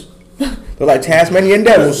niggas. They're like Tasmanian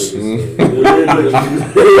devils. You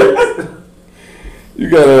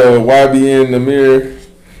got a YBN in the mirror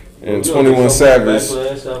and 21 Savage. This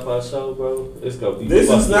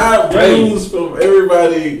is not news from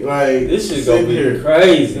everybody. Like, this shit gonna be here.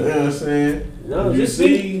 crazy. You know what I'm saying? No, you just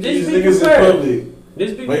see these be niggas prepared. in public.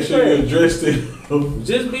 Just be Make sure prepared. you address it.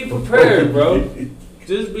 Just be prepared, bro.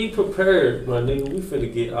 Just be prepared, my nigga. We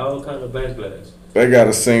finna get all kind of backlash. They got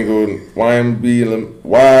a single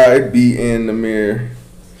YB in the mirror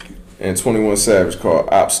and 21 Savage called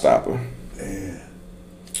Op Stopper. Damn.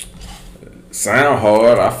 Sound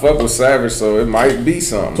hard. I fuck with Savage, so it might be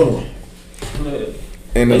something. Yeah.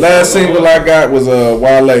 And the last single I got was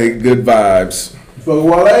Wale, Good Vibes. You fuck with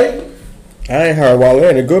Wale? I ain't heard Wale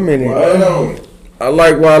in a good minute. I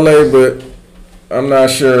like Wale, but I'm not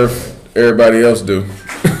sure if everybody else do. I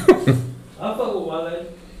fuck with Wale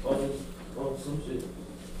on some shit.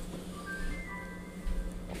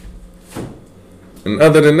 And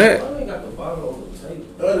other than that, I ain't got the bottle on the table.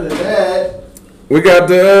 Other than that, we got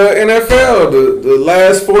the NFL, the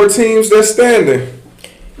last 4 teams that's standing.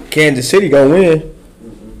 Kansas City gonna win.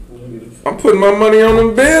 I'm putting my money on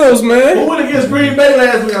them Bills, man. who went against Green Bay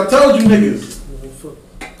last week? I told you niggas.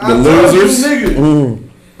 The losers. Niggas.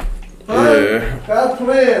 Yeah. Stop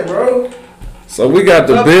playing, bro. So we got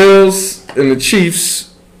the Bills and the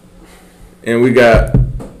Chiefs and we got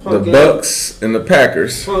the Bucks and the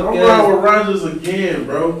Packers. I'm riding with Rodgers again,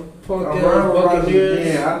 bro. I'm riding with Rodgers Buccaneers.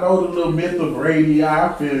 again. I know the little myth of Brady.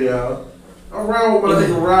 I feel y'all. I'm riding with my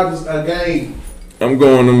nigga Rodgers again. I'm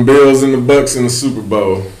going them Bills and the Bucks in the Super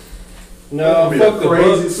Bowl. No, Be fuck a the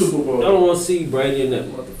crazy Bucks. Super Bowl. I don't want to see Brady in that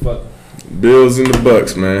motherfucker. Bills and the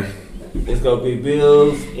Bucks, man. It's gonna be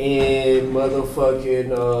Bills and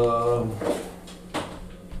motherfucking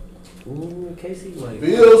KC might.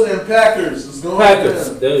 Bills and Packers is going Packers.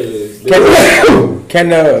 down. There it is. Can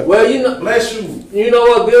Well, you know. Bless you. You know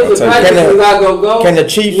what? Bills and I'll take Packers it. is not gonna go. the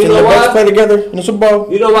Chiefs You and know the Bucks why? play together in the Super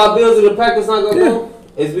Bowl? You know why Bills and the Packers not gonna go?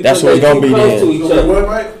 It's because That's what it's they gonna too be close then. to each other. What,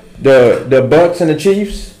 Mike? The Bucks and the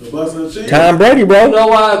Chiefs. The Bucks and the Chiefs. Tom Brady, You bro. know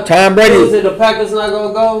why Tom Brady. Bills and the Packers not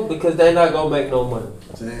gonna go? Because they're not gonna make no money.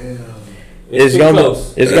 Damn. It's too gonna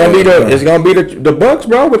close. it's gonna be the Bucks,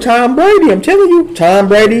 bro, with Tom Brady. I'm telling you, Tom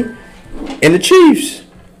Brady and the Chiefs.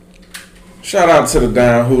 Shout out to the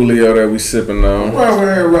Don Julio that we sipping I'm on. riding with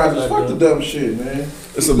Aaron Rodgers. Fuck the dumb shit, man.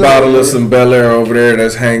 It's a bottle of some Bel Air over there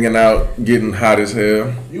that's hanging out, getting hot as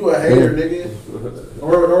hell. You a hater, nigga.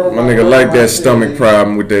 My nigga like that stomach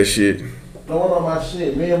problem with that shit. Don't worry about my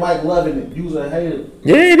shit. Me and Mike loving it. You's a hater.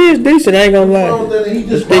 Yeah, it is decent. I ain't gonna lie. He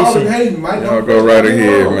just It's decent. all hating, Mike. Y'all go right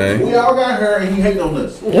ahead, man. We all got her and he hating on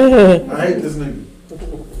us. Yeah. I hate this nigga.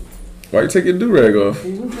 Why you take your do-rag off?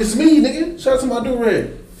 It's me, nigga. Shout out to my do-rag.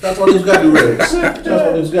 That's why niggas got do-rags. Shout out to my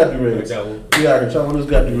niggas got do-rags. We out here. Shout out to my niggas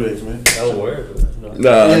got do-rags, man. Don't worry. Nah,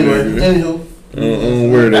 Anyway, nigga. anywho.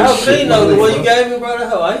 Wear How that clean shit. though? The one you gave me, bro? That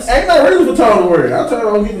hell ice. Ain't no reason for telling the word. I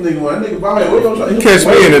tell him get the nigga one. That nigga buy me. What you trying to Catch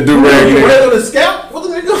me in a do-rag, You nigga. red on the scalp? What the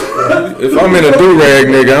nigga? If I'm in a do-rag,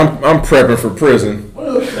 nigga, I'm prepping for prison.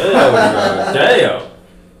 Damn.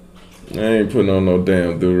 I ain't putting on no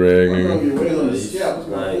damn do-rag, You nigga. red on the scalp. That's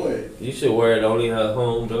my boy. Like, you should wear it only at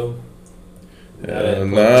home though.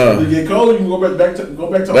 Nah. When you get cold, you can go back to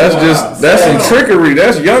That's some trickery.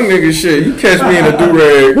 That's young nigga shit. You catch me in a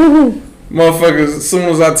do-rag, motherfuckers, as soon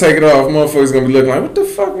as I take it off, motherfuckers gonna be looking like, what the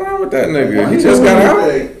fuck wrong with that nigga? He just got out.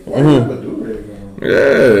 Why you have a do-rag on?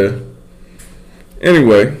 Yeah.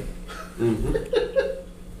 Anyway.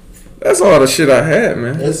 That's all the shit I had,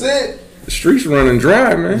 man. That's it. The streets running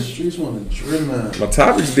dry, The man. streets want to drip now. My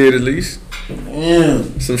topics did at least.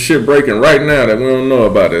 Damn. Some shit breaking right now that we don't know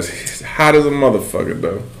about. It's hot as a motherfucker,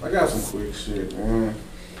 though. I got some quick shit, man.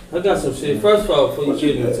 I got some shit. First of all, before you What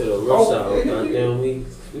you get into got? the rush Oh, hour, yeah. goddamn, we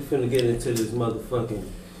finna get into this motherfucking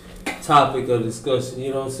topic of discussion.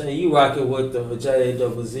 You know what I'm saying? You rocking with the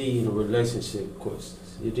JAZZ and the relationship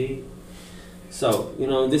questions. You dig? So, you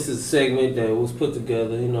know, this is a segment that was put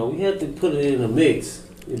together. You know, we had to put it in a mix.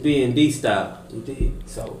 It B&D style. You dig?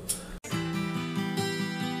 So,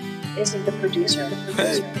 Is it the producer?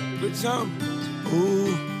 Hey, good time.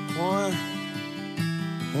 Ooh, one.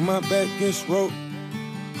 When my back gets broke,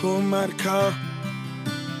 who am I to call?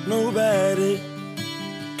 Nobody.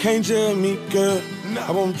 Can't judge me, girl. I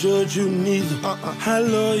won't judge you neither. I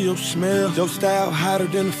love your smell. Your style hotter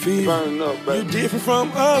than the fever. You different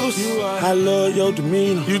from others. I love your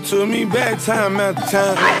demeanor. You took me back time after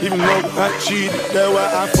time. Even though I cheated, that's why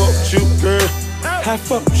I fucked you, girl. I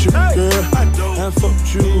fucked you, girl. I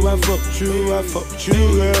fucked you, I fucked you, I fucked you,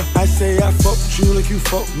 girl. I say I fucked you like you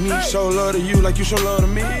fucked me. Show love to you like you show love to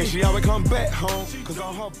me. And she always come back home, cause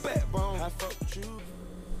on her backbone, I fucked you.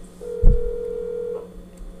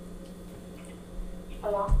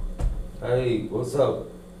 Hello? hey, what's up?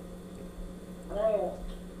 Hello?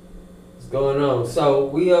 What's going on? So,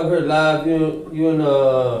 we up here live. You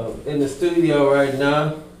in the studio right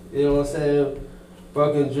now. You know what I'm saying?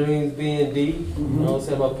 Broken Dreams B&D. You know what I'm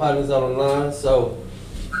saying? My partner's on the line. So,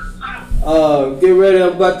 get ready.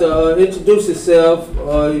 I'm about to introduce yourself.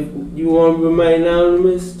 You want to remain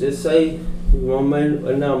anonymous? Just say you want to remain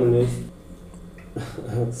anonymous.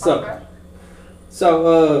 So,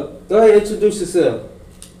 go ahead and introduce yourself.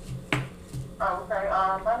 Okay,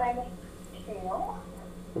 my name is Kim,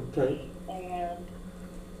 Okay. and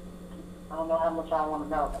I don't know how much I want to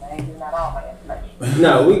know, but I ain't giving out all my information.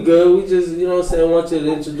 No, we good. We just, you know what I'm saying, want you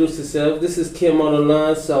to introduce yourself. This is Kim on the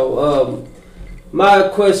line. So, my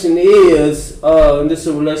question is, and this is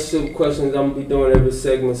a relationship questions I'm going to be doing every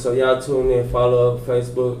segment. So, y'all tune in, follow up,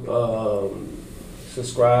 Facebook,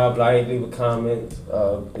 subscribe, like, leave a comment.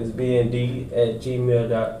 It's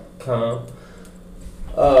bnd@gmail.com.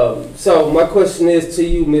 So, my question is to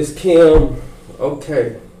you, Miss Kim.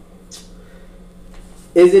 Okay.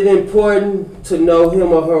 Is it important to know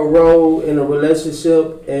him or her role in a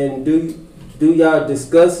relationship, and do y'all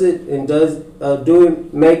discuss it, and do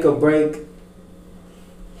it make or break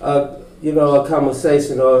a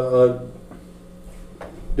conversation, or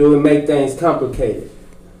do it make things complicated?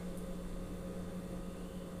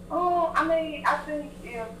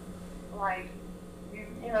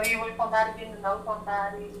 somebody, getting to know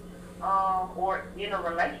somebody, or in a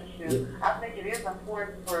relationship, I think it is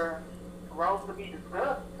important for roles to be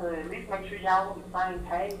discussed to at least make sure y'all on the same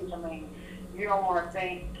page. I mean, you don't want to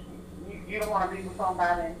think, you don't want to be with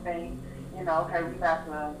somebody and think, you know, okay, we got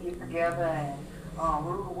to get together and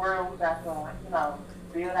rule the world, we got to, you know,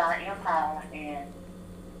 build our empire, and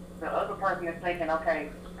the other person is thinking, okay,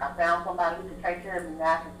 I found somebody who can take care of me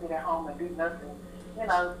now, I can sit at home and do nothing. You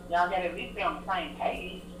know, y'all got to at least be on the same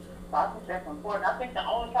page. So I think that's important. I think the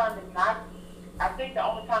only time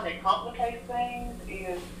it complicates things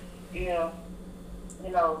is if,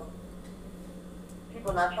 you know,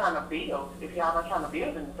 people not trying to build. If y'all not trying to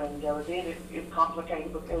build anything together, then it's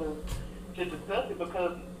complicated because to discuss it,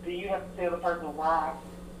 because then you have to tell the person why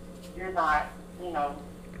you're not, you know,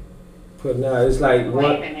 But now it's like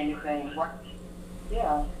planning anything.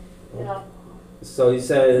 Yeah, you know. So you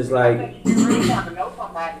saying it's like. I think if you're really trying to know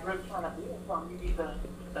somebody, really trying to build something, you need to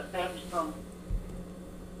establish some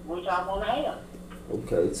which I want to have.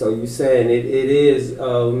 Okay, so you saying it is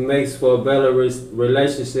makes for a better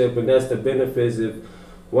relationship, and that's the benefits if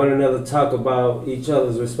one another talk about each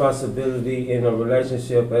other's responsibility in a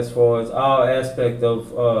relationship as far as all aspect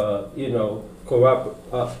of you know,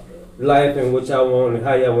 life and what y'all want and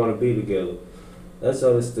how y'all want to be together. That's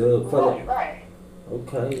understood. Right.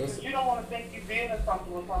 Okay. You don't want to think you're building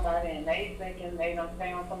something with somebody and they thinking they don't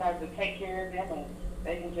stay on somebody to take care of them and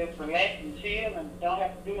they can just relax and chill and don't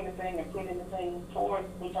have to do anything and put anything towards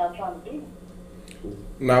what y'all trying to do.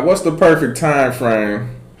 Now, what's the perfect time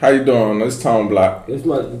frame? How you doing? It's Tone Block. It's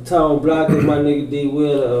my Tone Block is my nigga D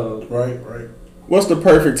Will. Right. What's the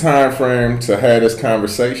perfect time frame to have this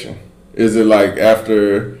conversation? Is it like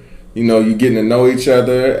after, you know, you getting to know each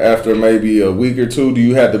other, after maybe a week or two? Do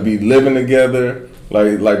you have to be living together?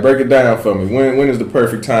 Like break it down for me. When is the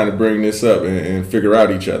perfect time to bring this up and figure out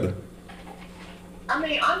each other? I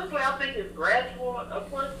mean, honestly, I think it's gradual. Of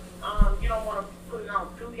course, you don't want to put it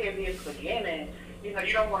on too heavy at the beginning. You know,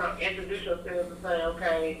 you don't want to introduce yourself and say,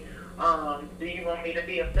 okay, do you want me to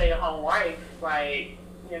be a stay-at-home wife? Like,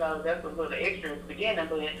 you know, that's a little extra at the beginning.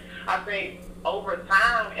 But I think over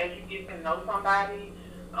time, as you get to know somebody,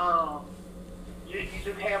 you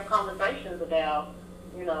just have conversations about,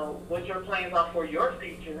 you know, what your plans are for your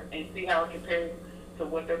future and see how it compares to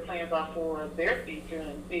what their plans are for their future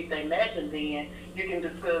and see if they match, and then you can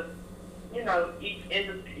discuss, you know,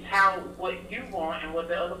 what you want and what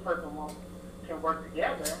the other person wants can work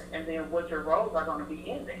together, and then what your roles are going to be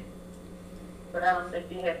in there. But I don't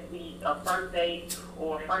think it has to be a first date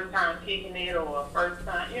or a first time kicking it or a first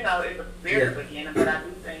time, you know, it's a very beginning, but I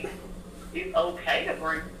do think it's okay to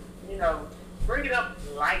bring it up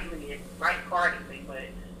lightly, like courtesy, but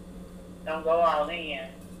don't go all in.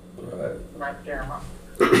 Right. Like Jeremiah.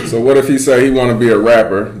 So what if he say he want to be a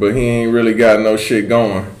rapper, but he ain't really got no shit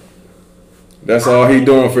going? That's all he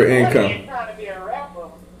doing for income. He ain't trying to be a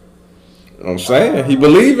rapper. I'm saying he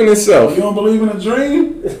believe in himself. You don't believe in a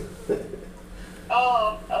dream?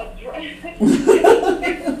 A dream.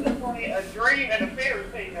 It's between a dream and a fairy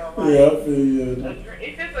tale. Like, Yeah, I feel you.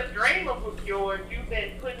 It's just a dream of yours. You've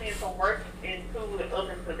been putting in some work into it up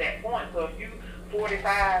until that point. So if you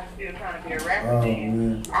 45 still trying to be a rapper,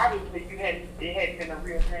 then obviously it hadn't been a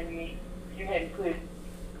real dream. You hadn't put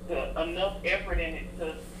enough effort in it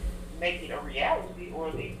to make it a reality, or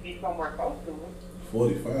at least be somewhere close to it.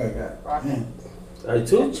 45, goddamn. Hey,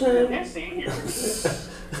 2 Chainz.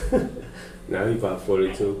 Now he about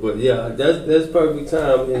 42, but yeah, that's perfect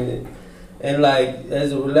time. And like,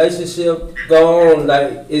 as a relationship go on,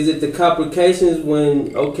 like, is it the complications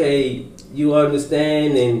when, okay, you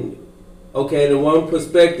understand, and okay, the one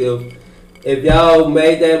perspective, if y'all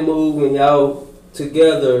made that move and y'all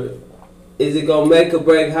together, is it gonna make or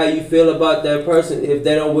break how you feel about that person if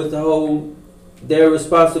they don't withhold their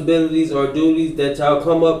responsibilities or duties that y'all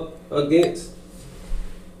come up against?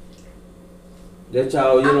 That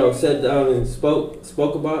y'all, you know, sat down and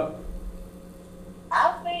spoke about?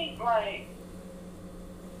 I think, like,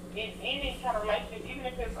 in any kind of relationship, even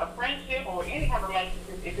if it's a friendship or any kind of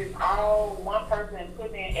relationship, if it's all one person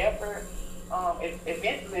putting in effort,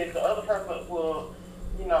 eventually the other person will,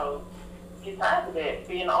 you know, get tired of that,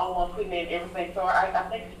 being the only one putting in everything. So I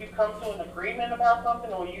think if you come to an agreement about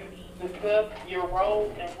something, or you discuss your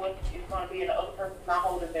roles and what is going to be, and the other person's not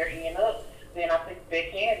holding their end up, then I think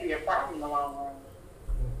that can be a problem in the long run.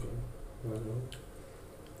 Okay.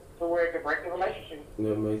 So where it could break the relationship.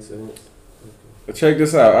 That makes sense. But check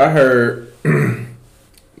this out. I heard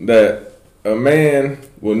that a man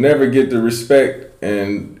will never get the respect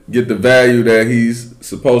and get the value that he's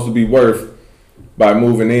supposed to be worth by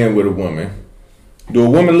moving in with a woman. Do a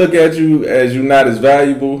woman look at you as you not as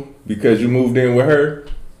valuable because you moved in with her?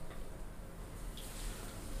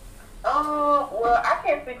 Well, I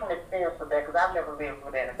can't speak from experience with that because I've never lived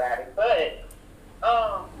with anybody. But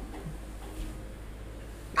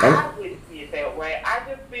I wouldn't see it that way. I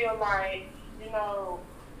just feel like,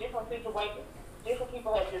 different situations, different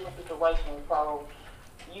people have different situations. So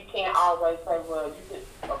you can't always say, well,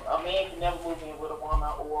 a man can never move in with a woman,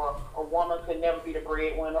 or a woman could never be the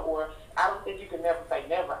breadwinner, or I don't think you can never say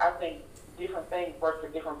never. I think different things work for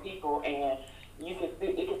different people, and it can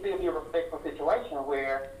still be a respectful situation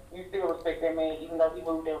where you still respect that man even though he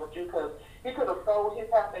moved in with you, because he could have sold his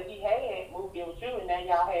house that he had, moved in with you, and now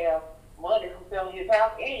y'all have money from selling his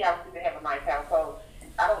house, and y'all still have a nice house. So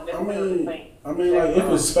I don't necessarily think. I mean, like if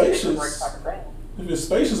it's spacious. If it's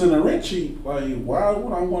spacious and the rent cheap, like why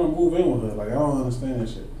would I want to move in with her? Like I don't understand that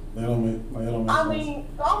shit. That don't make sense. I mean,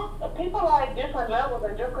 some people are at different levels,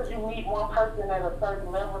 and just because you meet one person at a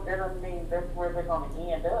certain level, that doesn't mean that's where they're going to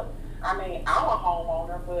end up. I mean, I'm a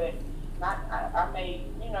homeowner, but I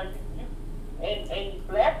mean, and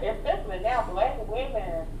black, especially now, black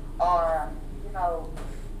women are,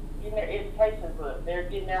 getting their educations up. They're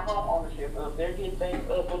getting their home ownership up. They're getting things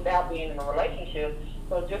up without being in a relationship.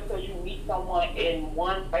 So just because you meet someone in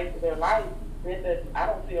one phase of their life, I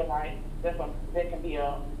don't feel like that can be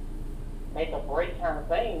a make or break kind of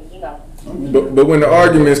thing, But when the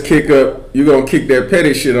arguments kick up, you gonna kick that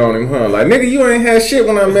petty shit on him, huh? Like, nigga, you ain't had shit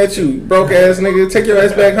when I met you, broke ass nigga. Take your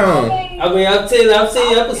ass back home. I mean, I've seen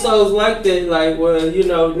episodes like that, like where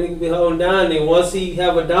nigga be holding down, and once he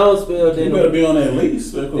have a down spell, then you better be on that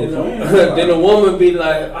lease. Then the woman be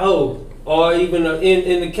like, oh, or even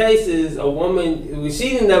in the cases, a woman,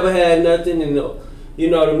 she didn't never had nothing, and the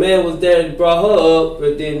man was there to brought her up,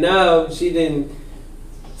 but then now she didn't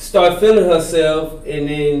start feeling herself, and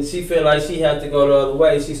then she feel like she had to go the other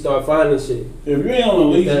way. She start finding shit. If you ain't on the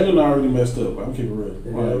lease, you done already messed up. I'm keeping it real.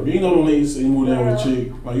 Yeah. Like, if you ain't on the lease and you move down with a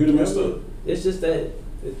chick, like you done messed up. It's just that.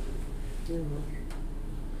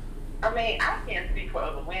 I mean, I can't speak for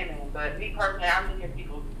other women, but me personally, I look at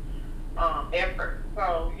people's effort.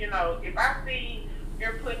 So, if I see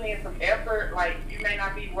you're putting in some effort, like you may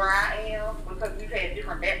not be where I am because we've had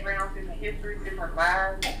different backgrounds, different histories, different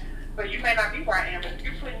lives. So you may not be where I am, but if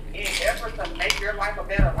you're putting in effort to make your life a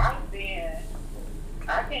better life, then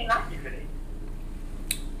I can't knock you for that.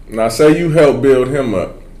 Now, say you help build him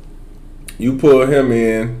up. You pull him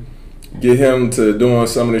in, get him to doing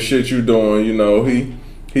some of the shit you doing.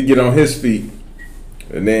 He get on his feet,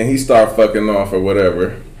 and then he start fucking off or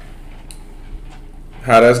whatever.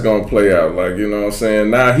 How that's gonna play out? Like, you know what I'm saying?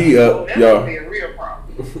 Now he up, that's y'all. Gonna be a real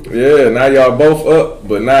problem. Yeah, now y'all both up,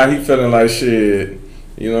 but now he feeling like shit.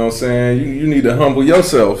 You know what I'm saying? You need to humble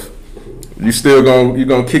yourself. You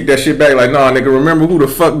gonna kick that shit back like, nah, nigga, remember who the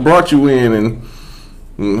fuck brought you in, and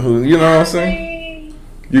who, you know what I'm saying?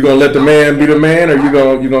 You gonna let the man be the man, or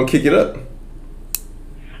you gonna kick it up?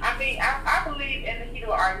 I mean, I believe in the heat of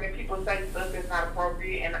an argument, people say stuff that's not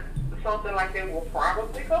appropriate, and something like that will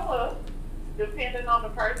probably come up, depending on the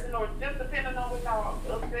person, or just depending on what y'all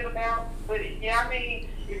upset about. But yeah, I mean,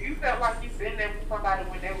 if you felt like you've been there with somebody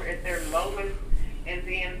when they were at their lowest, and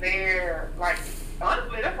then they're like,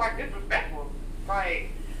 honestly, that's like disrespectful.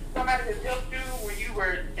 Like, somebody has helped you when you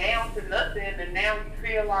were down to nothing, and now you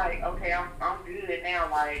feel like, okay, I'm good now.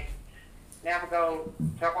 Like, now I'm gonna go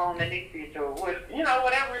jump on the next bitch or what,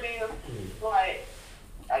 whatever it is. Like,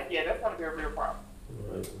 yeah, that's gonna be a real problem.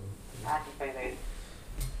 Right. I can say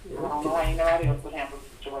that. I don't know how anybody else would handle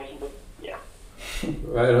the situation, but yeah.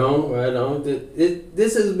 Right on.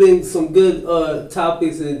 This has been some good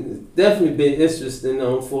topics, and definitely been interesting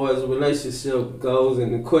for as a relationship goes,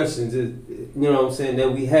 and the questions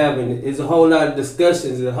that we have, and it's a whole lot of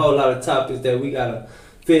discussions and a whole lot of topics that we gotta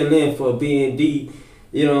fill in for B&D.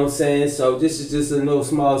 You know what I'm saying? So this is just a little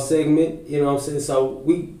small segment. You know what I'm saying? So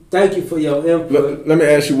we thank you for your input. Let me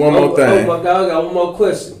ask you one more thing. Oh my God, I got one more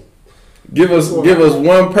question. Give us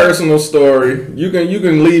one personal story. You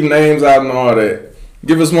can leave names out and all that.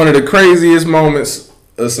 Give us one of the craziest moments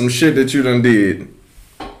of some shit that you done did.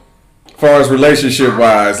 As far as relationship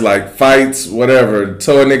wise, like fights, whatever.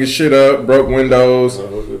 Tore a nigga shit up, broke windows,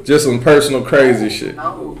 just some personal crazy shit.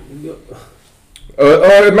 Or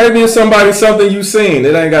maybe it's something you seen.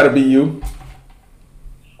 It ain't gotta be you.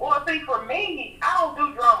 Well, see, for me, I don't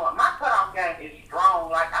do drama. My cutoff game is strong.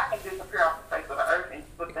 Like, I can disappear off the face of the earth and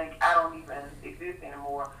people think I don't even exist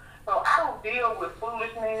anymore. So I don't deal with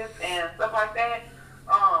foolishness and stuff like that.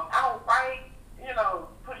 I don't fight,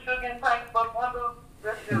 put sugar in tanks, bust windows.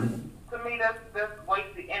 That's just, to me, that's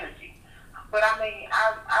wasted energy. But I mean,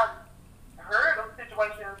 I've heard of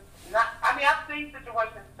situations, I've seen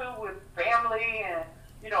situations too with family and,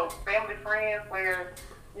 family friends where,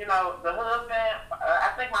 the husband,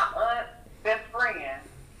 I think my aunt's best friend,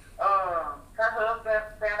 her husband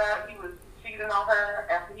found out he was cheating on her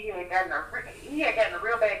after he had gotten a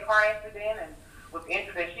real bad car accident and was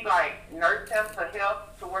injured, and she like nursed him to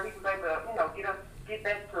help to where he was able to, get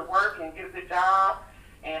back to work and get a good job.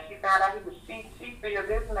 And she found out she filled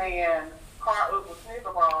this man's car up with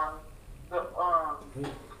Snicker bars.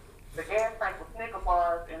 The gas tank was Snicker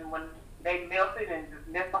bars, and when they melted and just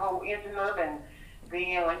messed the whole engine up, and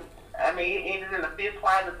then it ended in a fist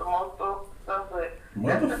fight and some more stuff, but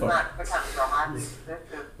that's just not the kind of girl I think. That's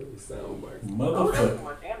just motherfucker. too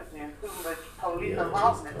much energy, too much police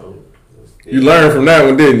involvement. You learned from that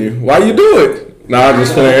one, didn't you? Why you do it? Nah, I'm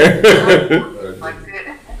just playing. Like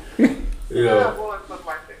that. Yeah. Boys look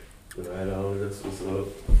like that. Right on, that's what's up.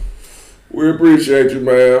 We appreciate you,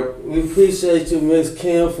 man. We appreciate you, Miss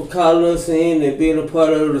Kim, for calling us in and being a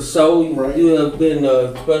part of the show. Right. You have been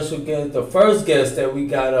a special guest, the first guest that we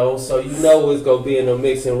got on, so you know it's going to be in a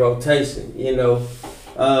mixing rotation,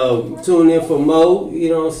 Tune in for Mo, you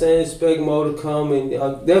know what I'm saying? Expect Mo to come, and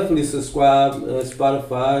definitely subscribe on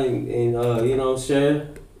Spotify and share.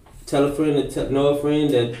 Tell a friend and know a friend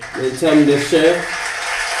that they tell me to share.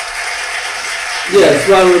 Yes,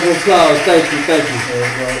 round of applause. Thank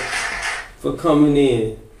you. For coming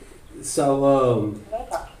in. So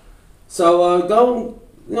go,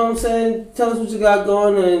 you know what I'm saying? Tell us what you got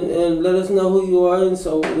going and let us know who you are, and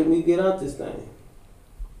so when we get out this thing.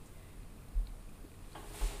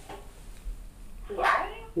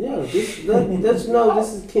 Yeah, let's know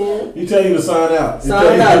this is Kim. He tell you to sign out.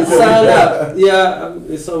 Sign out. Yeah,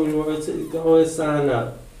 it's so many words. Go ahead and sign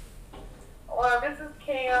out. Well, this is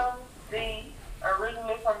Kim D,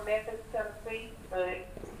 originally from Memphis, Tennessee, but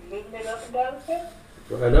living it up in Dallas, Texas.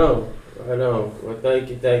 Right on. Well, thank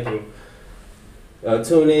you.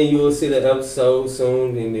 Tune in. You will see the episode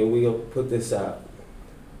soon, and then we'll put this out.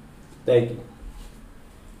 Thank you.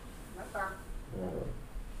 That's fine.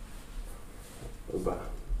 Goodbye.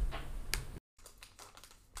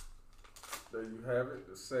 There you have it.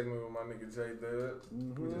 The segment with my nigga J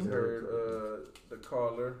Dub. We just heard the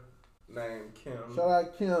caller named Kim. Shout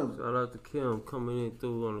out Kim. Shout out to Kim coming in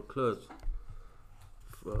through on the clutch.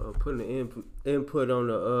 Putting the input on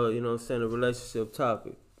the, the relationship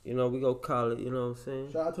topic. We go call it, you know what I'm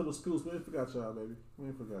saying? Shout out to the schools. We ain't forgot y'all, baby. We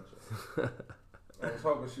ain't forgot y'all. I was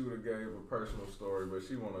hoping she would have gave a personal story, but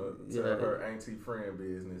she want to tell her auntie friend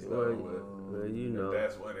business. Well,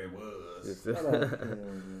 that's what it was.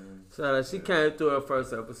 Shout out. She came through her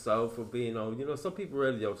first episode for being on, some people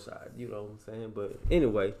radio side, you know what I'm saying? But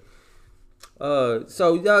anyway,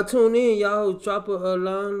 so y'all tune in, y'all drop a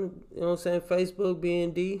line, you know what I'm saying? Facebook,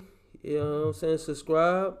 BND, you know what I'm saying?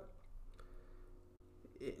 Subscribe.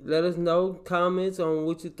 Let us know comments on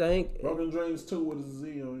what you think. Broken Dreams 2 with a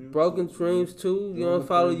Z on you. Broken Dreams 2. You want to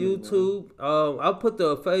follow YouTube? I'll put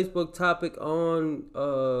the Facebook topic on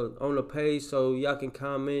the page so y'all can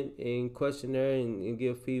comment and question there and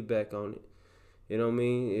give feedback on it. You know what I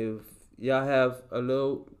mean? If y'all have a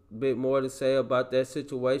little bit more to say about that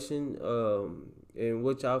situation and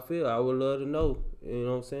what y'all feel, I would love to know. You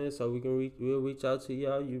know what I'm saying? So we'll reach out to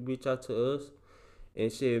y'all. You reach out to us. And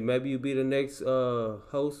shit, maybe you be the next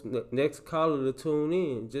host, next caller to tune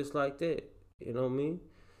in, just like that. You know what I mean?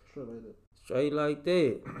 Straight like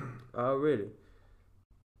that. Already.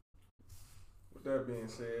 With that being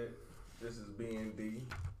said, this is BND.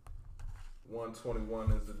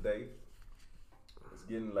 121 is the date. It's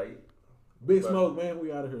getting late. Big Smoke, man.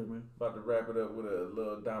 We out of here, man. About to wrap it up with a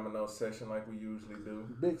little domino session like we usually do.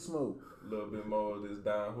 Big Smoke. A little bit more of this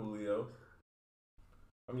Don Julio.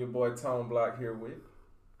 I'm your boy Tone Block here with.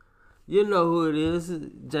 You know who it is,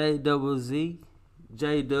 JZZ,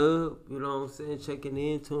 J Dub. You know what I'm saying? Checking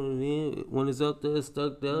in, tuning in. When it's up there, it's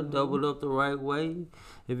stuck there. Double up the right way.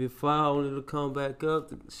 If you fall, only to come back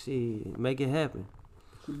up. Shit, make it happen.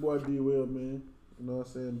 It's your boy D Will, man. You know what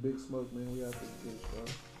I'm saying? Big Smoke, man. We out there, bro.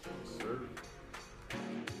 Yes, sir.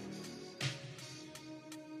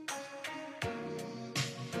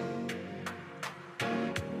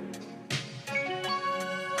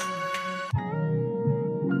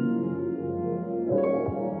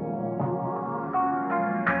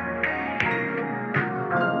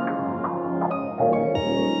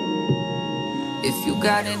 If you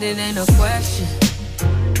got it, it ain't a question.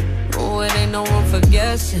 Oh, it ain't no room for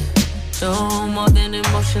guessing. No more than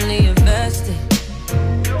emotionally invested.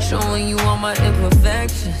 Showing you all my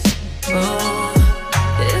imperfections. Oh,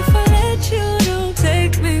 if I let you, don't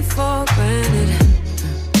take me for granted.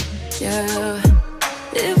 Yeah,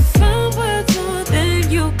 if I'm worth more than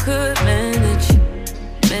you could manage,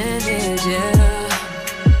 yeah.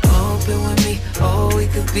 Open with me, oh, we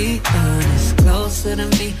could be honest. Closer to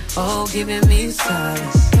me, oh, giving me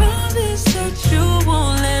solace. Promise that you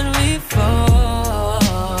won't let me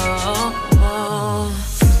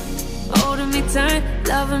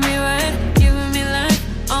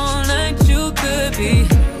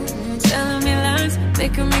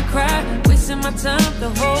my time the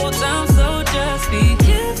whole time, so just be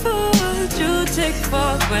careful what you take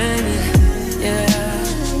for granted. Yeah.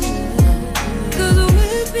 Cause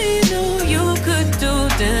with me, no, you could do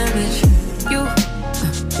damage.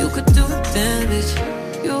 You could do damage.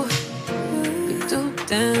 You could do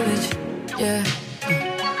damage. Yeah.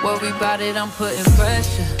 Worry about it, I'm putting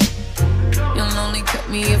pressure. You'll only cut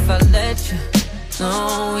me if I let you.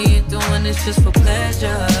 No, we ain't doing this just for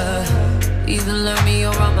pleasure. Either learn me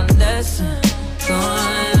or I'm a lesson.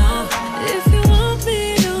 Going on. If you want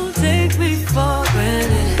me, don't take me for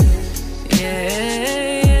granted.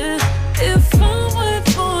 Yeah. If I'm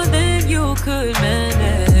worth more than you could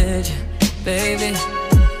manage, baby.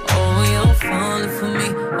 Oh, you're falling for me.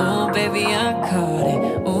 Oh, baby, I caught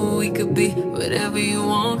it. Oh, we could be whatever you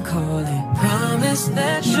want, call it. Promise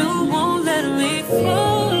that you won't let me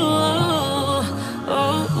fall.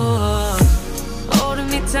 Holding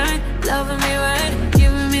me tight, loving me right,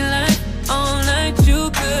 giving me life all night. You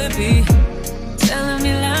could be telling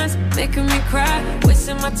me lies, making me cry,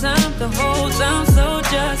 wasting my time the whole time. So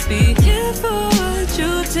just be careful what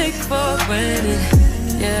you take for granted.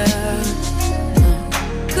 Yeah.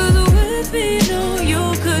 Cause with me, no, you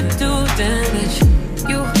could do damage.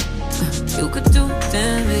 You